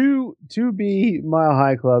 To be Mile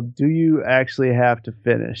High Club, do you actually have to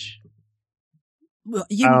finish? Well,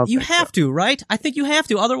 you have to, right? I think you have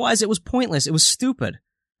to. Otherwise, it was pointless. It was stupid.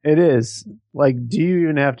 It is. Like, do you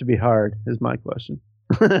even have to be hard? Is my question.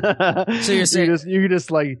 So you're saying you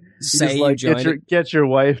just get your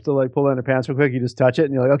wife to like pull down her pants real quick. You just touch it,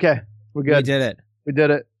 and you're like, okay, we're good. We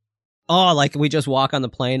did it. Oh, like we just walk on the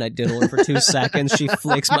plane, I diddle her for 2 seconds, she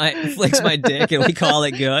flicks my dick, and we call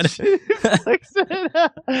it good. She flicks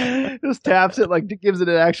it, just taps it, like gives it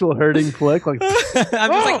an actual hurting flick. Like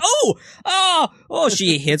I'm just like,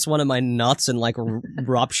 she hits one of my nuts and like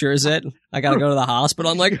ruptures it. I gotta go to the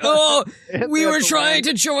hospital. I'm like, we were trying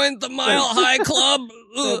to join the Mile High Club.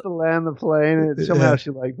 You have to land the plane, and somehow she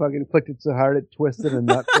like fucking flicked it so hard it twisted a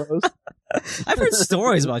nut close. I've heard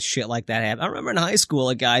stories about shit like that happen. I remember in high school,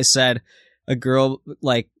 a guy said a girl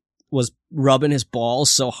like was rubbing his balls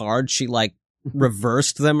so hard she like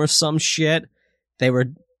reversed them or some shit. They were,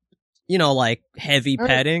 like heavy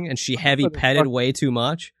petting, and she heavy petted way too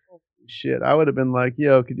much. Shit, I would have been like,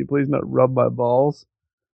 yo, could you please not rub my balls?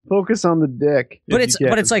 Focus on the dick. But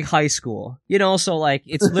it's like high school, so like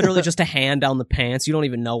it's literally just a hand down the pants. You don't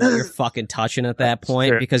even know what you're fucking touching at that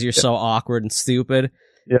point because you're so awkward and stupid.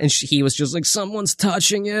 Yep. And he was just like, someone's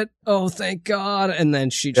touching it. Oh, thank God. And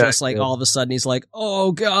then she just all of a sudden he's like,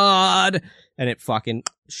 oh God. And it fucking,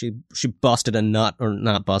 she busted a nut, or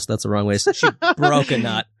not bust, that's the wrong way. She broke a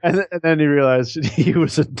nut. And then he realized he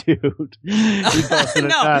was a dude. He busted a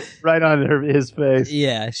nut right on his face.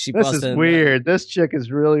 Yeah, she This busted is weird. This chick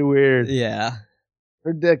is really weird. Yeah.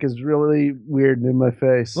 Her dick is really weird in my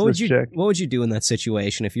face. What would you do in that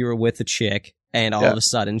situation if you were with a chick and all of a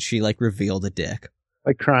sudden she like revealed a dick?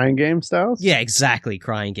 Like crying game styles? Yeah, exactly.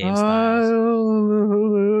 Crying game styles.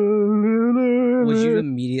 Would you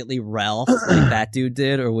immediately Ralph like that dude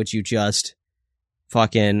did, or would you just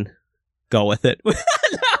fucking go with it?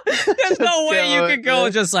 There's no way you could go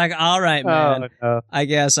just like, all right, man. No. I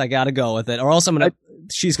guess I gotta go with it, or else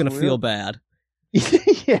she's gonna feel bad.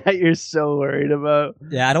 Yeah, you're so worried about.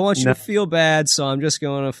 Yeah, I don't want you to feel bad, so I'm just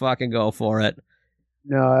going to fucking go for it.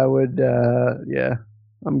 No, I would. Yeah,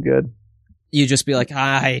 I'm good. You just be like,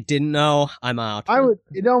 I didn't know, I'm out.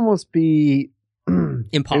 It'd almost be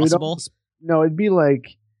impossible. It'd be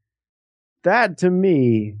like that to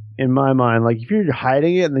me in my mind. Like if you're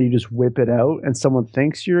hiding it and then you just whip it out and someone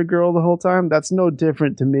thinks you're a girl the whole time, that's no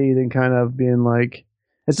different to me than kind of being like,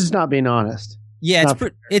 it's just not being honest. Yeah,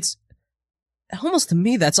 it's almost, to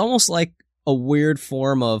me, that's almost like a weird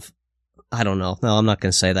form of, I don't know. No, I'm not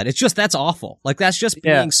going to say that. It's just, that's awful. Like that's just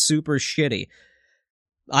being super shitty.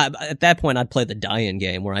 At that point, I'd play the die-in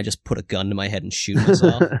game where I just put a gun to my head and shoot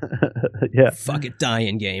myself. Yeah. Fuck it,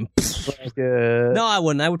 die-in game. No, I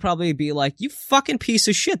wouldn't. I would probably be like, you fucking piece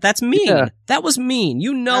of shit. That's mean. Yeah. That was mean.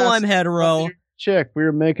 You know I'm hetero. Chick, we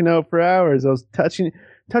were making out for hours. I was touching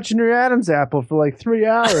your Adam's apple for like 3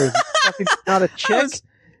 hours. Fucking not a chick.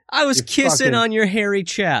 I was kissing on your hairy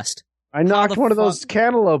chest. I knocked one of those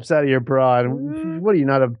cantaloupes out of your bra. What are you,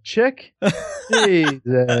 not a chick?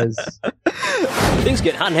 Jesus. Things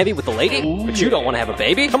get hot and heavy with the lady, but you don't want to have a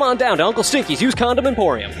baby? Come on down to Uncle Stinky's Used Condom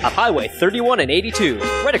Emporium on Highway 31 and 82,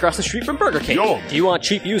 right across the street from Burger King. Yo. Do you want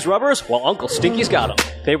cheap used rubbers? Well, Uncle Stinky's got them.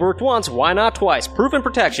 They've worked once, why not twice? Proven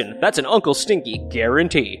protection. That's an Uncle Stinky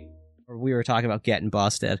guarantee. We were talking about getting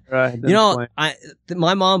busted. Right. You know,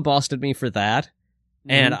 my mom busted me for that,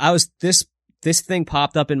 and I was this thing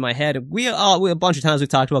popped up in my head. We a bunch of times we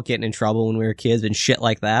talked about getting in trouble when we were kids and shit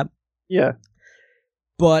like that. Yeah.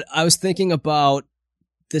 But I was thinking about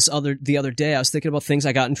the other day. I was thinking about things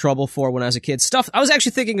I got in trouble for when I was a kid. Stuff I was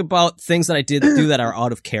actually thinking about things that I did do that are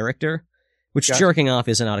out of character. Which jerking off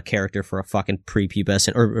isn't out of character for a fucking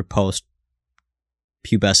prepubescent or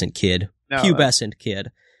post-pubescent kid. No, Pubescent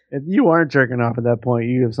kid. If you aren't jerking off at that point,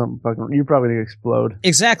 you have something you're probably going to explode.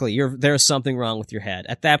 Exactly. There's something wrong with your head.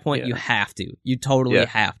 At that point, you have to. You totally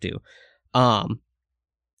have to.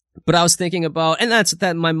 But I was thinking about, and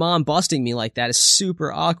that my mom busting me like that is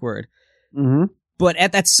super awkward. Mm-hmm. But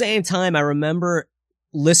at that same time, I remember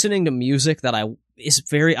listening to music that is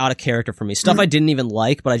very out of character for me. Stuff I didn't even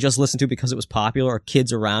like, but I just listened to because it was popular or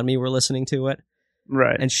kids around me were listening to it.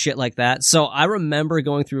 Right. And shit like that. So I remember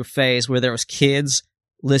going through a phase where there was kids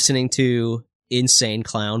listening to Insane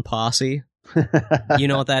Clown Posse. You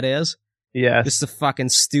know what that is? Yeah. Just the fucking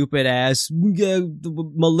stupid ass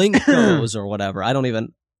Malinkos or whatever. I don't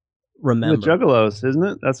even remember. The Juggalos, isn't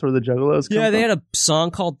it? That's where the Juggalos come Yeah, they from? had a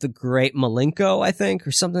song called The Great Malenko, I think,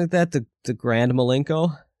 or something like that. The Grand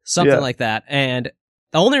Malenko. Something like that. And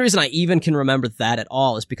the only reason I even can remember that at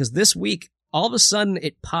all is because this week, all of a sudden,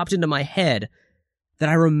 it popped into my head that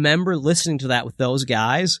I remember listening to that with those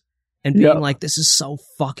guys and being like, this is so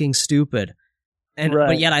fucking stupid. And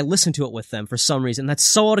But yet I listened to it with them for some reason. That's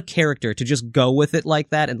so out of character to just go with it like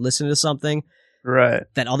that and listen to something that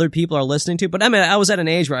other people are listening to. But I mean, I was at an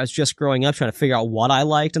age where I was just growing up trying to figure out what I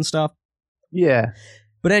liked and stuff. Yeah.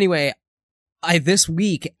 But anyway, I this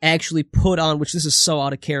week actually put on, which this is so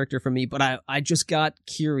out of character for me, but I just got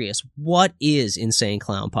curious. What is Insane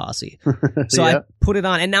Clown Posse? So I put it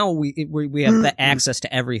on, and now we have the access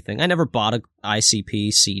to everything. I never bought a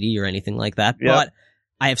ICP CD or anything like that, but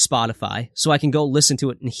I have Spotify, so I can go listen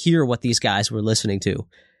to it and hear what these guys were listening to.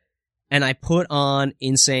 And I put on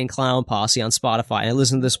Insane Clown Posse on Spotify, and I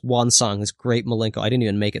listened to this one song, this Great Malenko. I didn't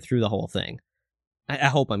even make it through the whole thing. I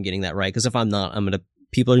hope I'm getting that right, because if I'm not,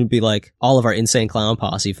 people are going to be like, all of our Insane Clown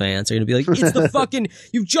Posse fans are going to be like, it's the fucking,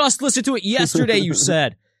 you just listened to it yesterday, you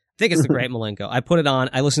said. I think it's the Great Malenko. I put it on,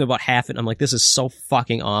 I listened to about half it, and I'm like, this is so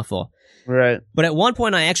fucking awful. Right. But at one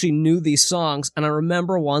point, I actually knew these songs, and I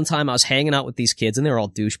remember one time I was hanging out with these kids, and they were all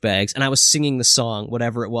douchebags, and I was singing the song,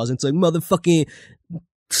 whatever it was, and it's like, motherfucking,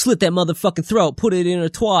 slit that motherfucking throat, put it in her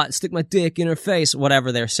twat, stick my dick in her face,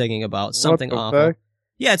 whatever they're singing about, something awful. Fuck?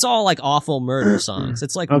 Yeah, it's all like awful murder songs.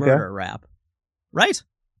 It's like murder rap. Right?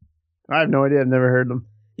 I have no idea. I've never heard them.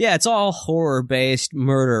 Yeah, it's all horror-based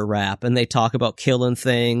murder rap, and they talk about killing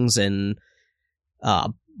things, and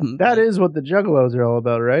that is what the Juggalos are all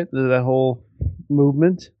about, right? That whole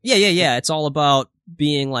movement. Yeah. It's all about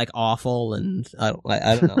being like awful, and I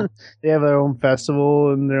don't know. They have their own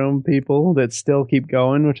festival and their own people that still keep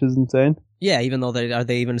going, which is insane. Yeah, even though are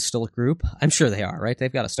they even still a group? I'm sure they are, right?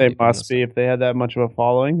 They've got to. They must be if they had that much of a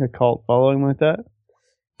following, a cult following like that.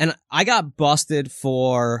 And I got busted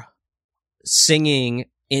for singing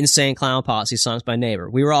Insane Clown Posse songs by neighbor.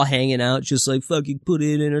 We were all hanging out, just like, fucking put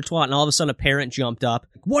it in her twat. And all of a sudden a parent jumped up.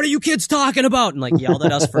 What are you kids talking about? And like yelled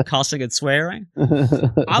at us for cussing and swearing.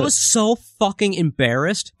 I was so fucking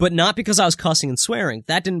embarrassed, but not because I was cussing and swearing.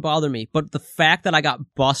 That didn't bother me. But the fact that I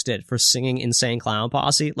got busted for singing Insane Clown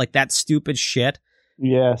Posse, like that stupid shit.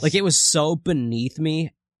 Yes. Like it was so beneath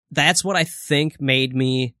me. That's what I think made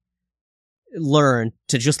me learn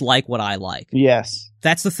to just like what I like. Yes.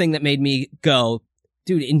 That's the thing that made me go,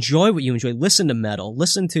 dude, enjoy what you enjoy. Listen to metal.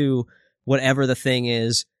 Listen to whatever the thing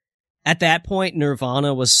is. At that point,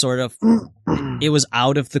 Nirvana was sort of, it was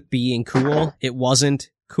out of the being cool. It wasn't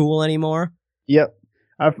cool anymore. Yep.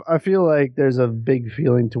 I feel like there's a big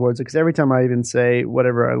feeling towards it, because every time I even say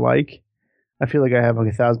whatever I like, I feel like I have like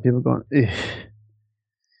 1,000 people going, ugh.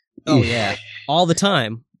 Oh, yeah. All the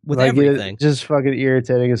time. With like everything. Just fucking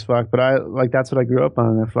irritating as fuck. But that's what I grew up on,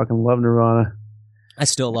 and I fucking love Nirvana. I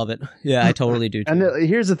still love it. Yeah, I totally do too. And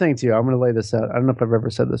here's the thing too. I'm going to lay this out. I don't know if I've ever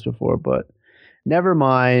said this before, but never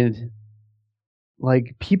mind.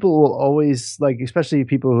 Like people will always like, especially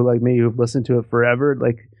people who like me who've listened to it forever.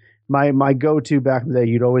 Like my go-to back in the day,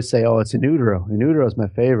 you'd always say, "Oh, it's In Utero. In Utero is my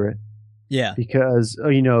favorite." Yeah. Because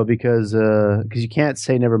you can't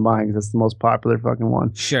say Nevermind because that's the most popular fucking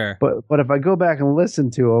one. Sure. But if I go back and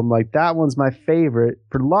listen to them, like that one's my favorite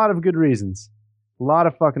for a lot of good reasons. A lot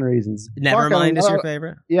of fucking reasons. Nevermind is your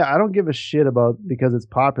favorite? Yeah, I don't give a shit about because it's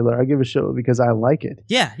popular. I give a shit because I like it.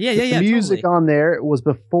 Yeah. The music on there was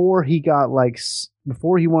before he got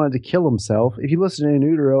before he wanted to kill himself. If you listen to In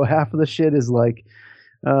Utero, half of the shit is like,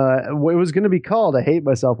 it was going to be called I Hate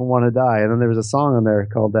Myself and Want to Die. And then there was a song on there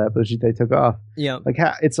called that, but they took off. Yeah. Like,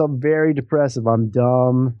 it's a very depressive. I'm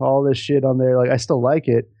dumb. All this shit on there. Like, I still like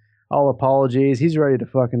it. All apologies. He's ready to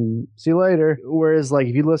fucking see you later. Whereas, like,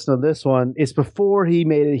 if you listen to this one, it's before he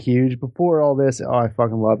made it huge, before all this. Oh, I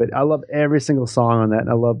fucking love it. I love every single song on that. And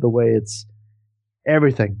I love the way it's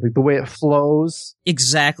everything, like the way it flows.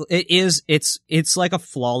 Exactly. It is. It's like a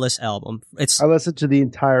flawless album. I listened to the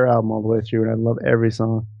entire album all the way through, and I love every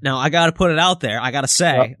song. Now I got to put it out there. I got to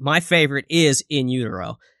say, my favorite is In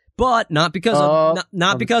Utero, but not because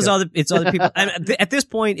it's other people. And at this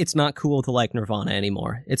point, it's not cool to like Nirvana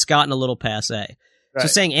anymore. It's gotten a little passé. Right. So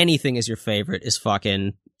saying anything is your favorite is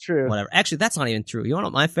fucking true. Whatever. Actually, that's not even true. You know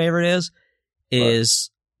what my favorite is?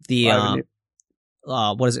 Is the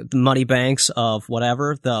what is it? The Muddy Banks of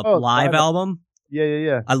whatever, the live album.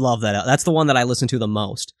 Yeah. I love that. That's the one that I listen to the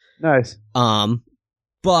most. Nice.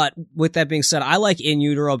 But with that being said, I like In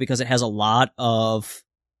Utero because it has a lot of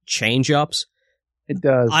change ups. It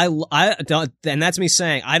does. I don't, and that's me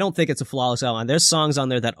saying I don't think it's a flawless album. There's songs on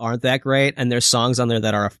there that aren't that great, and there's songs on there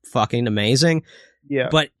that are fucking amazing. Yeah.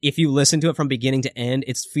 But if you listen to it from beginning to end,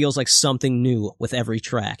 it feels like something new with every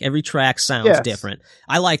track. Every track sounds different.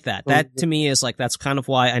 I like that. That to me is like, that's kind of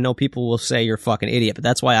why I know people will say you're a fucking idiot, but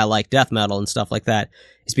that's why I like death metal and stuff like that.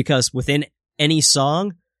 Is because within any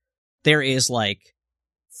song, there is like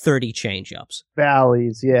 30 change ups.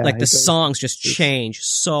 Valleys, yeah. Like the songs just change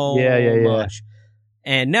so much.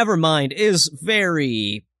 And Nevermind is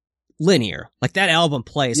very linear. Like that album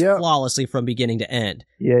plays flawlessly from beginning to end.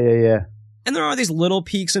 Yeah. And there are these little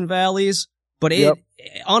peaks and valleys, but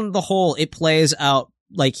on the whole, it plays out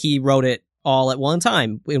like he wrote it all at one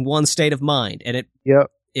time in one state of mind. And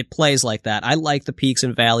it plays like that. I like the peaks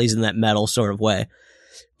and valleys in that metal sort of way.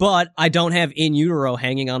 But I don't have In Utero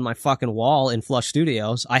hanging on my fucking wall in Flush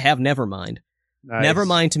Studios. I have Nevermind. Nice.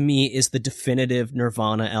 Nevermind to me is the definitive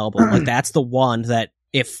Nirvana album. Like that's the one that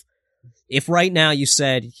if right now you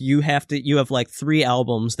said you have like 3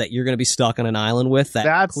 albums that you're going to be stuck on an island with,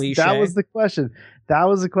 that's cliche. That was the question. That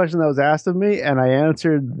was the question that was asked of me, and I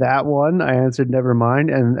answered that one. I answered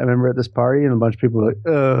Nevermind, and I remember at this party, and a bunch of people were like,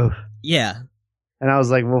 ugh. Yeah. And I was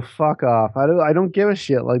like, well, fuck off. I don't give a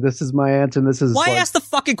shit. Like, this is my answer, and this is... Why ask the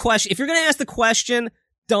fucking question? If you're going to ask the question...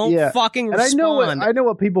 Don't fucking respond. And I know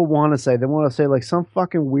what people want to say. They want to say like some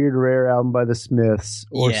fucking weird rare album by the Smiths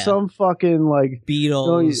or some fucking like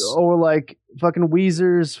Beatles or like fucking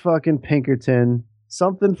Weezer's fucking Pinkerton.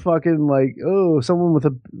 Something fucking like someone with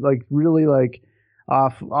a like really like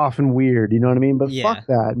off and weird. You know what I mean? But fuck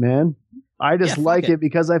that, man. I just like it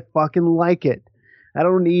because I fucking like it. I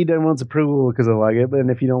don't need anyone's approval because I like it. But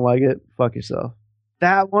if you don't like it, fuck yourself.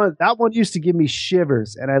 That one used to give me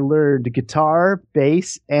shivers, and I learned guitar,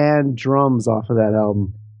 bass, and drums off of that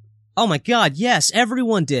album. Oh my god, yes,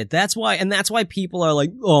 everyone did. That's why people are like,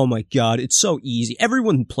 oh my god, it's so easy.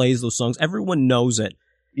 Everyone plays those songs. Everyone knows it.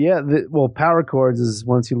 Yeah, power chords is,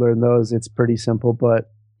 once you learn those, it's pretty simple, but...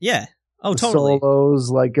 Yeah. Oh, totally. Solos,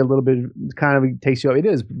 like a little bit, kind of takes you up. It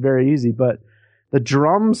is very easy, but... The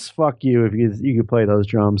drums, fuck you if you could play those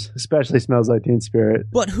drums, especially Smells Like Teen Spirit.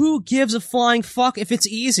 But who gives a flying fuck if it's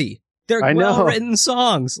easy? They're well-written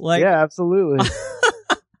songs. Like, yeah, absolutely.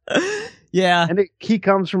 Yeah. And he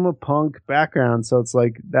comes from a punk background, so it's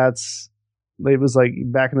like it was like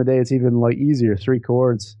back in the day, it's even like easier. 3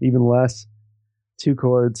 chords, even less. 2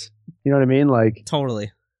 chords. You know what I mean? Like,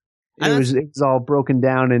 totally. It was all broken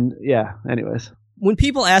down, and anyways. When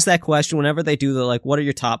people ask that question, whenever they do the like, what are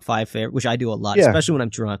your top 5 favorite, which I do a lot, especially when I'm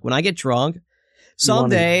drunk. When I get drunk,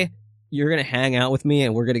 someday you're going to hang out with me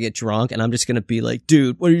and we're going to get drunk and I'm just going to be like,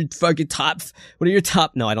 dude, what are your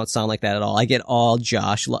top? No, I don't sound like that at all. I get all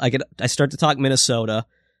Josh. I start to talk Minnesota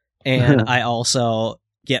and I also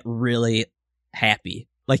get really happy.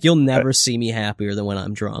 Like you'll never see me happier than when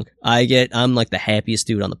I'm drunk. I'm like the happiest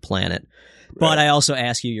dude on the planet. But I also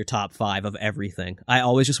ask you your top 5 of everything. I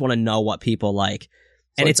always just want to know what people like.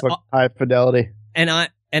 And it's high fidelity. And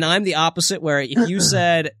I'm the opposite, where if you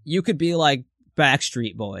said you could be like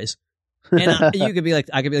Backstreet Boys, and you could be like,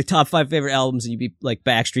 I could be like top 5 favorite albums, and you'd be like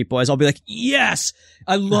Backstreet Boys. I'll be like, yes,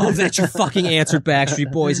 I love that you fucking answered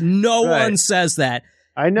Backstreet Boys. No one says that.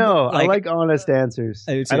 I know. I like honest answers.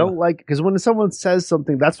 I don't like, because when someone says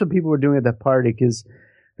something, that's what people were doing at that party, because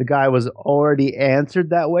the guy was already answered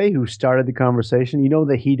that way who started the conversation. You know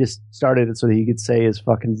that he just started it so that he could say his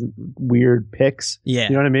fucking weird picks. Yeah.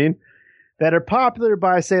 You know what I mean? That are popular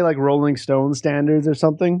by, say, like Rolling Stone standards or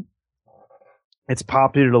something. It's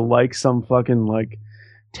popular to like some fucking like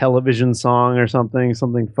television song or something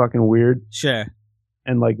fucking weird. Sure.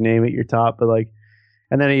 And like name it your top, but like,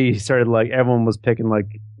 and then he started like, everyone was picking like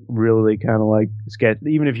really kind of like sketch.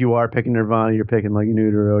 Even if you are picking Nirvana, you're picking like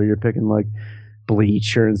Neutro, you're picking like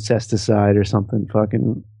Bleach or Incesticide or something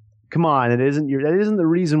fucking. Come on, that isn't the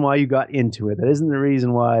reason why you got into it. That isn't the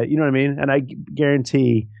reason why, you know what I mean? And I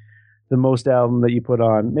guarantee the most album that you put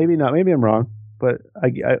on, maybe not, maybe I'm wrong, but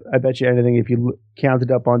I bet you anything if you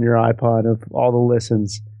counted up on your iPod of all the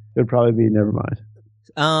listens, it would probably be Nevermind.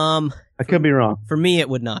 I could be wrong. For me, it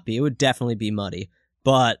would not be. It would definitely be Muddy.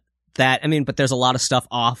 But but there's a lot of stuff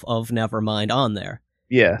off of Nevermind on there.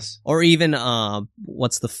 Yes. Or even,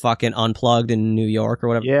 what's the fucking Unplugged in New York or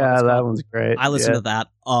whatever. Yeah, that one's great. I listen to that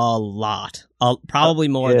a lot. Probably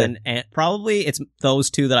more than, probably it's those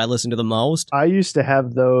two that I listen to the most. I used to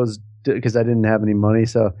have those because I didn't have any money,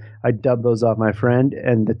 so I dubbed those off my friend,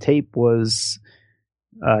 and the tape was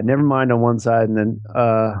Nevermind on one side and then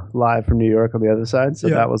Live from New York on the other side. So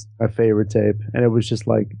that was my favorite tape, and it was just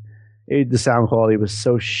like the sound quality was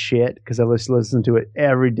so shit because I listened to it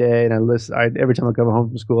every day, and every time I come home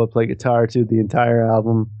from school, I play guitar to the entire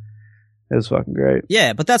album. It was fucking great.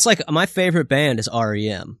 Yeah, but that's like my favorite band is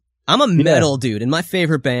REM. I'm a metal dude, and my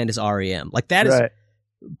favorite band is REM. Like that is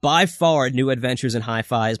by far New Adventures in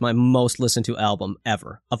Hi-Fi is my most listened to album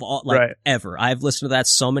ever of all, ever. I've listened to that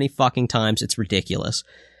so many fucking times, it's ridiculous.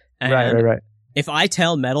 And right. If I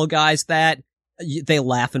tell metal guys that, they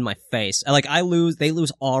laugh in my face. Like they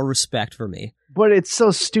lose all respect for me. But it's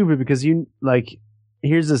so stupid because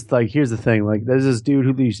here's the thing. Like there's this dude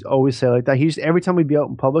who used to always say like that. Every time we'd be out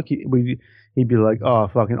in public, he'd be like, "Oh,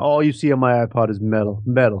 fucking all you see on my iPod is metal."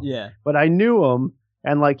 Yeah. But I knew him,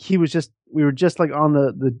 and like we were just like on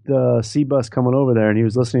the C bus coming over there, and he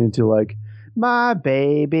was listening to like "My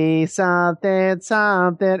Baby Something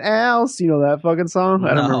Something Else." You know that fucking song?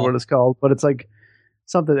 I don't remember what it's called, but it's like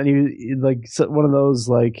something, and he like one of those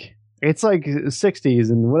like it's like 60s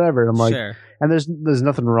and whatever. And I'm like, sure. And there's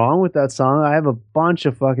nothing wrong with that song. I have a bunch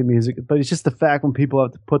of fucking music, but it's just the fact when people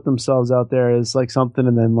have to put themselves out there as like something,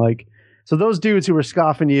 and then like so those dudes who were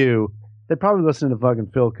scoffing you, they probably listen to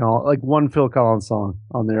fucking Phil Collins, like one Phil Collins song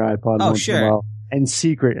on their iPod. Oh, once in a while, and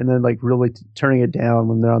secret, and then like really turning it down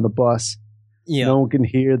when they're on the bus. Yeah. No one can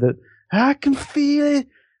hear that. I can feel it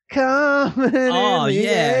coming. Oh in the yeah,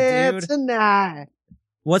 air dude. tonight.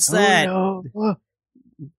 What's that? Oh, no.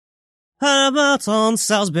 I'm out on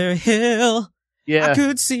Salisbury Hill. Yeah. I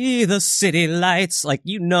could see the city lights. Like,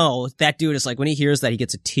 that dude is like, when he hears that, he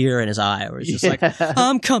gets a tear in his eye, or he's just like,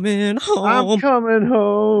 I'm coming home. I'm coming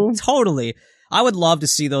home. Totally. I would love to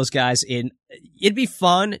see those guys it'd be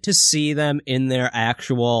fun to see them in their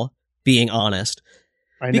actual being honest.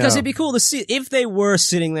 Because it'd be cool to see if they were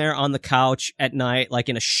sitting there on the couch at night, like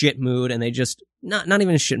in a shit mood, and they just, not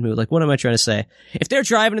even a shit mood. Like, what am I trying to say? If they're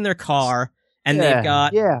driving in their car and they've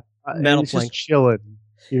got metal playing. Just chilling.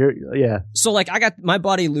 So like I got my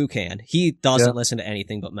buddy Lucan. He doesn't listen to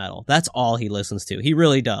anything but metal. That's all he listens to. He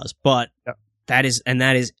really does. But that is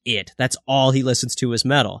it. That's all he listens to is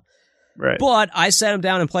metal. Right. But I sat him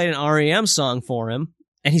down and played an REM song for him,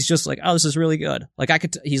 and he's just like, "Oh, this is really good." Like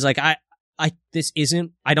he's like, I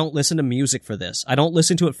don't listen to music for this. I don't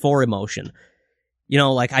listen to it for emotion.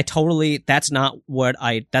 Like that's not where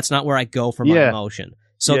I go for my emotion.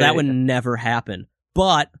 So that would never happen.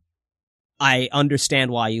 But I understand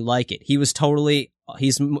why you like it. He's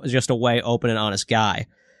just a way open and honest guy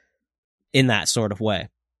in that sort of way.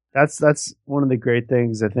 That's one of the great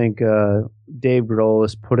things I think Dave Grohl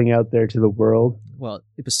is putting out there to the world. Well,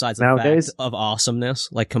 besides nowadays, the fact of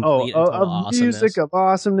awesomeness, like complete and total of awesomeness. Music, of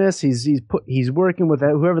awesomeness. He's working with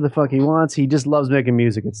whoever the fuck he wants. He just loves making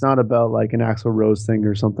music. It's not about like an Axl Rose thing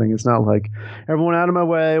or something. It's not like everyone out of my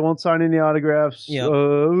way, won't sign any autographs.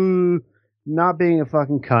 Not being a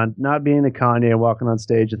fucking cunt, not being a Kanye walking on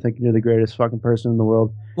stage and thinking you're the greatest fucking person in the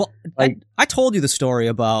world. Well, I told you the story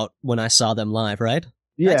about when I saw them live, right?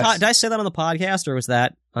 Yes. Did I say that on the podcast, or was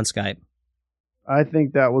that on Skype? I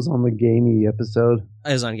think that was on the Gamey episode.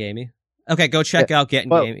 It was on Gamey. Okay, go check out Getting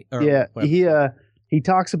Gamey. He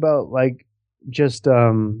talks about like just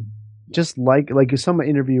like some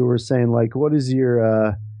interviewer was saying like, what is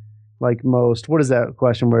your what is that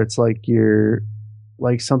question where it's like you're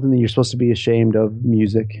like something that you're supposed to be ashamed of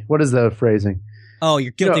music? What is the phrasing? Oh,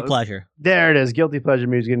 your guilty pleasure. There it is, guilty pleasure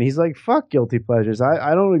music. And he's like, fuck guilty pleasures.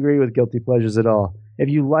 I don't agree with guilty pleasures at all. If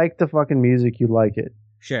you like the fucking music, you like it.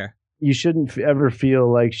 Sure. you shouldn't ever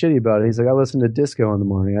feel like shitty about it. He's like, I listen to disco in the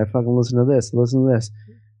morning. I fucking listen to this,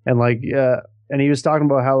 and like, and he was talking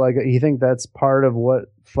about how like he think that's part of what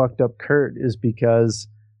fucked up Kurt is because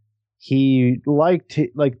he liked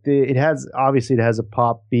it has a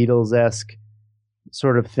pop Beatles-esque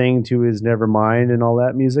sort of thing to his Nevermind and all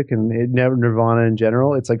that music, and Nirvana in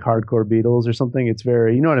general. It's like hardcore Beatles or something. It's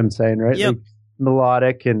very, you know what I'm saying, right? Yep. Like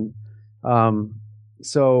melodic and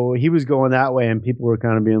so he was going that way, and people were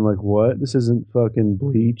kind of being like, "What? This isn't fucking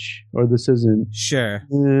Bleach, or this isn't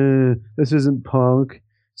this isn't punk."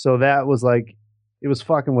 So that was like, it was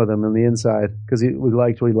fucking with him on the inside because we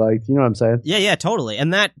liked what he liked. You know what I'm saying? Yeah, totally.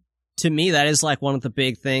 And that, to me, that is like one of the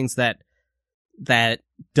big things that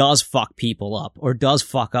does fuck people up or does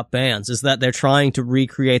fuck up bands, is that they're trying to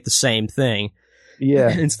recreate the same thing. Yeah,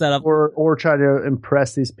 instead of or try to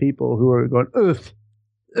impress these people who are going, ugh.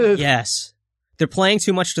 Yes. They're playing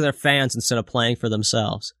too much to their fans instead of playing for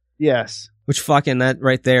themselves. Yes. Which fucking, that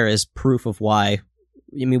right there is proof of why.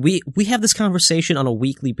 I mean, we have this conversation on a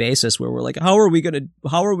weekly basis where we're like, how are we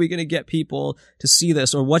gonna get people to see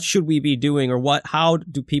this, or what should we be doing, or what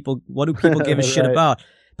do people give a shit about?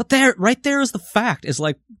 But right there is the fact, is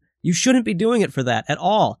like, you shouldn't be doing it for that at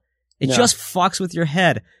all. It just fucks with your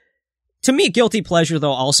head. To me, guilty pleasure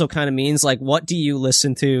though also kind of means like, what do you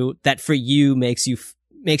listen to that for you makes you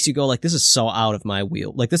go like, this is so out of my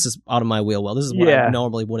wheel. Like, this is out of my wheel. Well, this is what I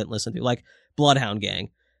normally wouldn't listen to. Like Bloodhound Gang.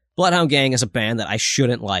 Bloodhound Gang is a band that I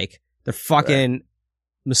shouldn't like. They're fucking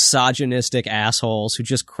misogynistic assholes who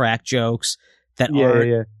just crack jokes that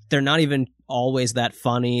they're not even always that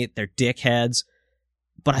funny. They're dickheads.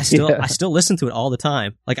 But I still listen to it all the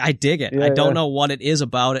time. Like, I dig it. I don't know what it is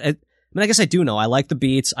about it. I mean, I guess I do know. I like the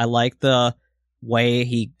beats. I like the way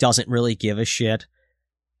he doesn't really give a shit.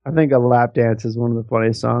 I think A Lap Dance is one of the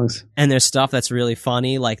funniest songs. And there's stuff that's really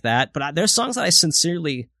funny like that. But there's songs that I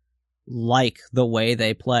sincerely like the way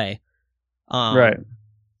they play. Right.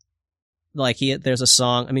 Like there's a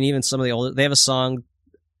song, I mean, even some of the older, they have a song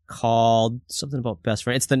called something about best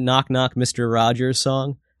friend. It's the Knock Knock Mr. Rogers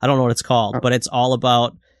song. I don't know what it's called, but it's all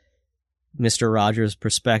about Mr. Rogers'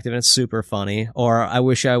 perspective, and it's super funny. Or I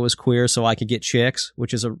Wish I Was Queer So I Could Get Chicks,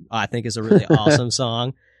 which is I think is a really awesome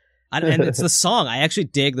song. And it's the song. I actually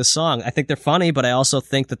dig the song. I think they're funny, but I also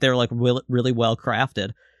think that they're like really well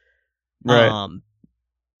crafted. Right.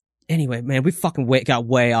 Anyway, man, we fucking got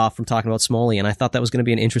way off from talking about Smoly, and I thought that was going to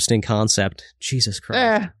be an interesting concept. Jesus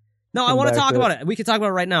Christ. No, I want to talk about it. We can talk about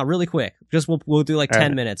it right now, really quick. Just we'll do like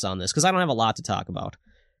 10 minutes on this, because I don't have a lot to talk about.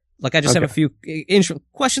 Like, I just have a few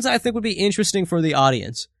questions that I think would be interesting for the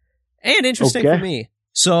audience. And interesting for me.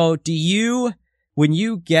 So, when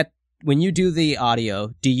you do the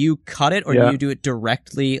audio, do you cut it, or do you do it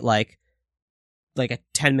directly, like a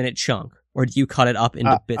 10-minute chunk? Or do you cut it up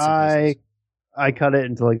into bits and pieces? I cut it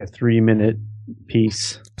into like a 3-minute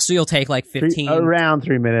piece. So you'll take like 15... around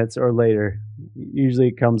 3 minutes or later. Usually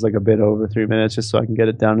it comes like a bit over 3 minutes, just so I can get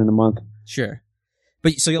it done in a month. Sure.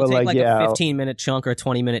 But so you'll take like a 15-minute chunk or a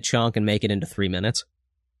 20-minute chunk and make it into 3 minutes?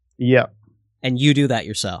 Yeah. And you do that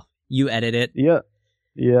yourself? You edit it? Yeah.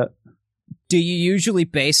 Yeah. Do you usually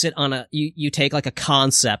base it on you take like a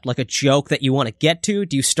concept, like a joke that you want to get to?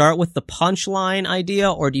 Do you start with the punchline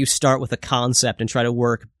idea, or do you start with a concept and try to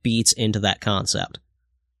work beats into that concept?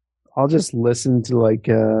 I'll just listen to like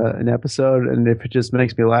an episode, and if it just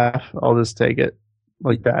makes me laugh, I'll just take it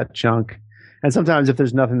like that chunk. And sometimes if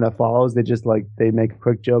there's nothing that follows, they make a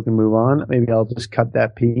quick joke and move on. Maybe I'll just cut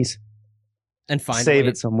that piece and save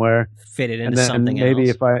it somewhere, fit it into something maybe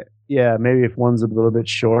else. Maybe if one's a little bit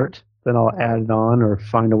short, then I'll add it on or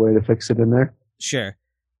find a way to fix it in there. Sure.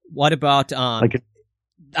 What about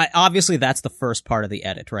obviously that's the first part of the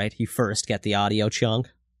edit, right? You first get the audio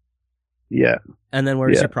chunk. Yeah. And then where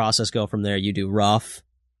does your process go from there? You do rough.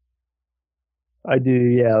 I do,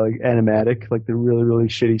 like animatic, like the really, really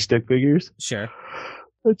shitty stick figures. Sure.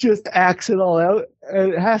 It just acts it all out.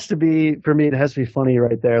 And it has to be, for me, it has to be funny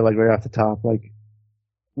right there, like right off the top. Like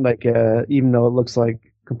even though it looks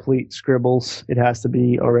like complete scribbles, it has to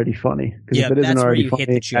be already funny. Because if it isn't already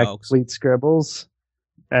funny, complete scribbles,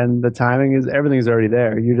 and the timing everything's already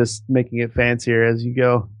there. You're just making it fancier as you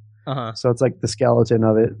go. So it's like the skeleton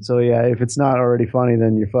of it. So yeah, if it's not already funny,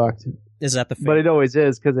 then you're fucked. Is that the But it always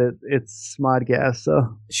is, because it's Smodcast,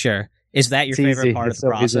 so. Sure. Is that your favorite part of the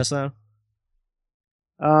process, though?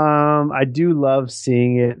 I do love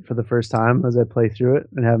seeing it for the first time as I play through it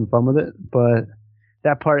and having fun with it. But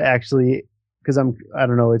that part actually, because I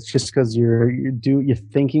don't know, it's just because you're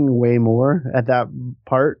thinking way more at that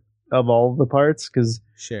part of all of the parts. Because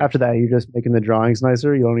after that, you're just making the drawings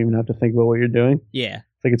nicer. You don't even have to think about what you're doing. Yeah.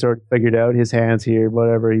 Like it's already figured out. His hands here,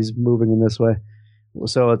 whatever. He's moving in this way.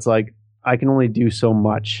 So it's like I can only do so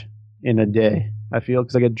much in a day, I feel,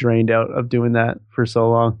 because I get drained out of doing that for so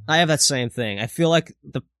long. I have that same thing. I feel like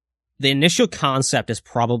the initial concept is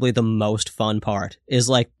probably the most fun part. Is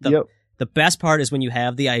like the best part is when you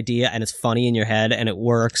have the idea and it's funny in your head and it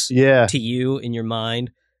works to you in your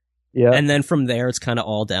mind. Yeah. And then from there, it's kind of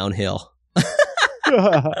all downhill.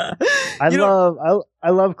 I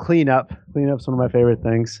love cleanup. Cleanup's one of my favorite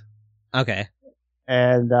things. Okay.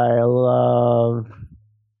 And I love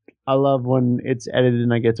when it's edited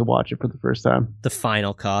and I get to watch it for the first time. The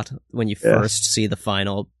final cut, when you first see the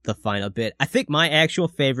final bit. I think my actual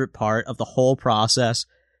favorite part of the whole process,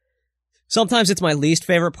 sometimes it's my least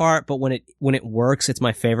favorite part, but when it works, it's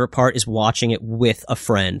my favorite part, is watching it with a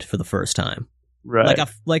friend for the first time. Right.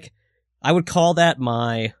 Like I would call that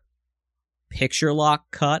my picture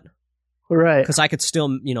lock cut. Right. Because I could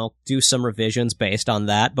still, do some revisions based on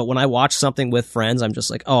that. But when I watch something with friends, I'm just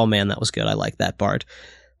like, oh man, that was good. I like that part.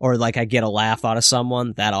 Or like I get a laugh out of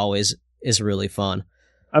someone. That always is really fun.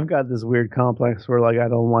 I've got this weird complex where like I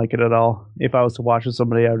don't like it at all. If I was to watch with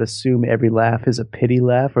somebody, I would assume every laugh is a pity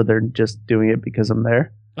laugh, or they're just doing it because I'm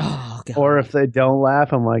there. Oh, God. Or if they don't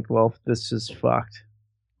laugh, I'm like, well, this is fucked.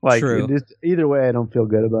 Like, either way, I don't feel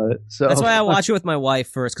good about it. So that's why I watch it with my wife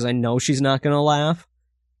first, because I know she's not going to laugh.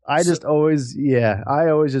 I always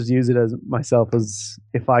just use it as myself, as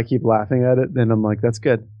if I keep laughing at it, then I'm like, that's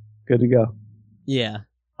good. Good to go. Yeah.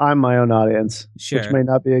 I'm my own audience, sure. Which may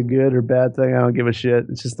not be a good or bad thing. I don't give a shit.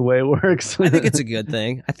 It's just the way it works. I think it's a good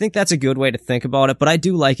thing. I think that's a good way to think about it, but I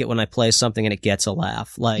do like it when I play something and it gets a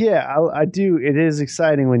laugh. Like, yeah, I do. It is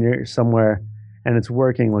exciting when you're somewhere and it's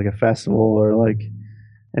working, like a festival or like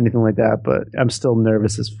anything like that, but I'm still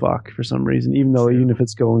nervous as fuck for some reason, even if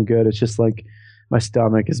it's going good. It's just like my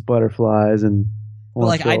stomach is butterflies. And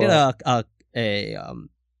like I did a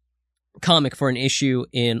comic for an issue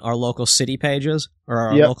in our local city pages, or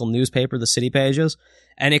our local newspaper, the city pages,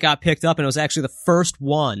 and it got picked up, and it was actually the first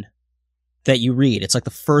one that you read. It's like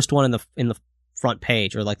the first one in the front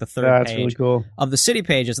page, or like the third page really cool. of the city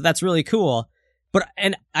pages. That's really cool.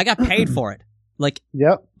 And I got paid for it. Like,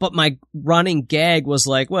 but my running gag was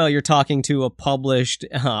like, well, you're talking to a published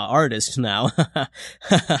artist now.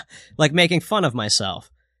 Like making fun of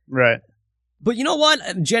myself. Right. But you know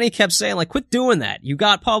what? Jenny kept saying, like, quit doing that.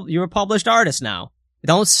 You're a published artist now.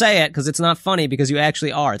 Don't say it, because it's not funny, because you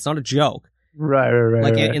actually are. It's not a joke. Right.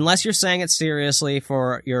 Like, right. Unless you're saying it seriously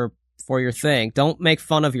for your thing, don't make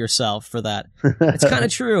fun of yourself for that. It's kind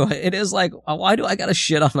of true. It is like, why do I gotta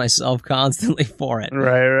shit on myself constantly for it?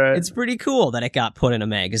 Right. It's pretty cool that it got put in a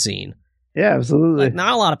magazine. Yeah, absolutely. Like,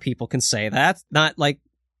 not a lot of people can say that. Not like,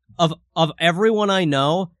 of everyone I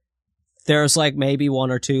know, there's like maybe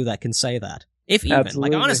one or two that can say that. If even.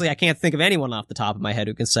 Absolutely. Like, honestly, I can't think of anyone off the top of my head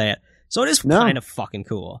who can say it. So it is kind of fucking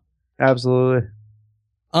cool. Absolutely.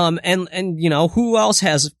 And who else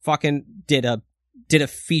has fucking did a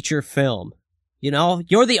feature film?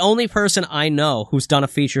 You're the only person I know who's done a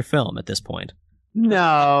feature film at this point.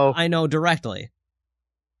 No. I know directly.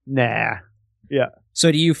 Nah. Yeah.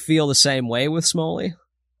 So do you feel the same way with Smoly?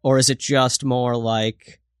 Or is it just more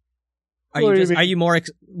like... Are you more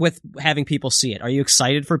with having people see it? Are you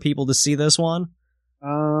excited for people to see this one?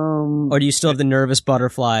 Or do you still have the nervous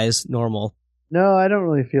butterflies normal? No, I don't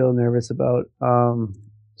really feel nervous about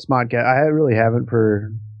Smodcast. I really haven't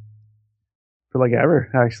for like ever,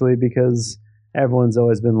 actually, because everyone's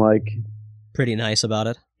always been like pretty nice about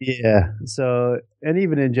it. Yeah. So, and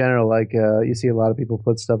even in general, like you see a lot of people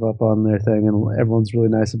put stuff up on their thing, and everyone's really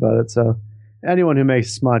nice about it. So, anyone who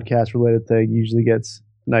makes Smodcast related thing usually gets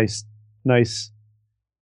nice,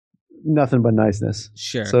 nothing but niceness.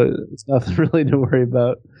 Sure. So it's nothing really to worry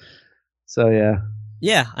about. So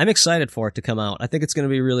yeah, I'm excited for it to come out. I think it's going to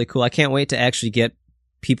be really cool. I can't wait to actually get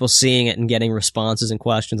people seeing it and getting responses and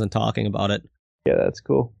questions and talking about it. Yeah, that's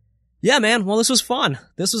cool. Yeah, man. Well, this was fun.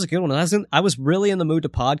 This was a good one. I was really in the mood to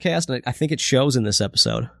podcast, and I think it shows in this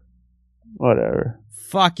episode. Whatever.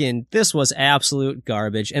 Fucking, this was absolute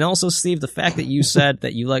garbage. And also, Steve, the fact that you said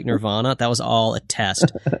that you like Nirvana, that was all a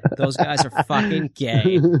test. Those guys are fucking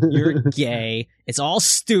gay. You're gay. It's all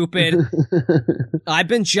stupid. I've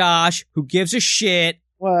been Josh. Who gives a shit?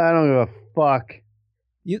 Well, I don't give a fuck.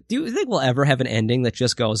 Do you think we'll ever have an ending that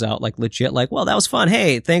just goes out like legit? Like, well, that was fun.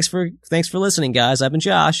 Hey, thanks for listening, guys. I've been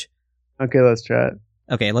Josh. Okay, let's try it.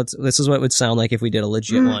 Okay, this is what it would sound like if we did a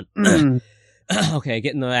legit one. Okay,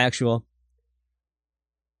 getting the actual.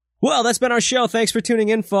 Well, that's been our show. Thanks for tuning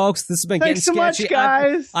in, folks. This has been Thanks Getting so Sketchy. Much,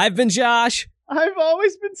 guys. I've been Josh. I've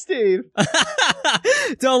always been Steve.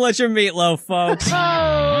 Don't let your meatloaf, folks.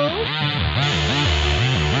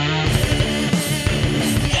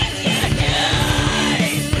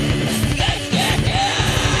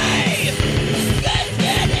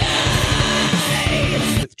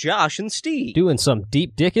 Josh and Steve. Doing some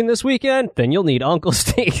deep dicking this weekend? Then you'll need Uncle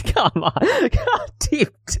Steve. Come on. God, deep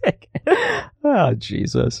dick. Oh,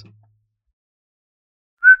 Jesus.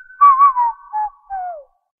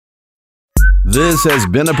 This has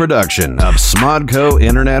been a production of Smodco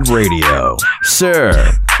Internet Radio.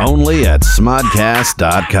 Sir, only at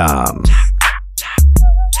smodcast.com.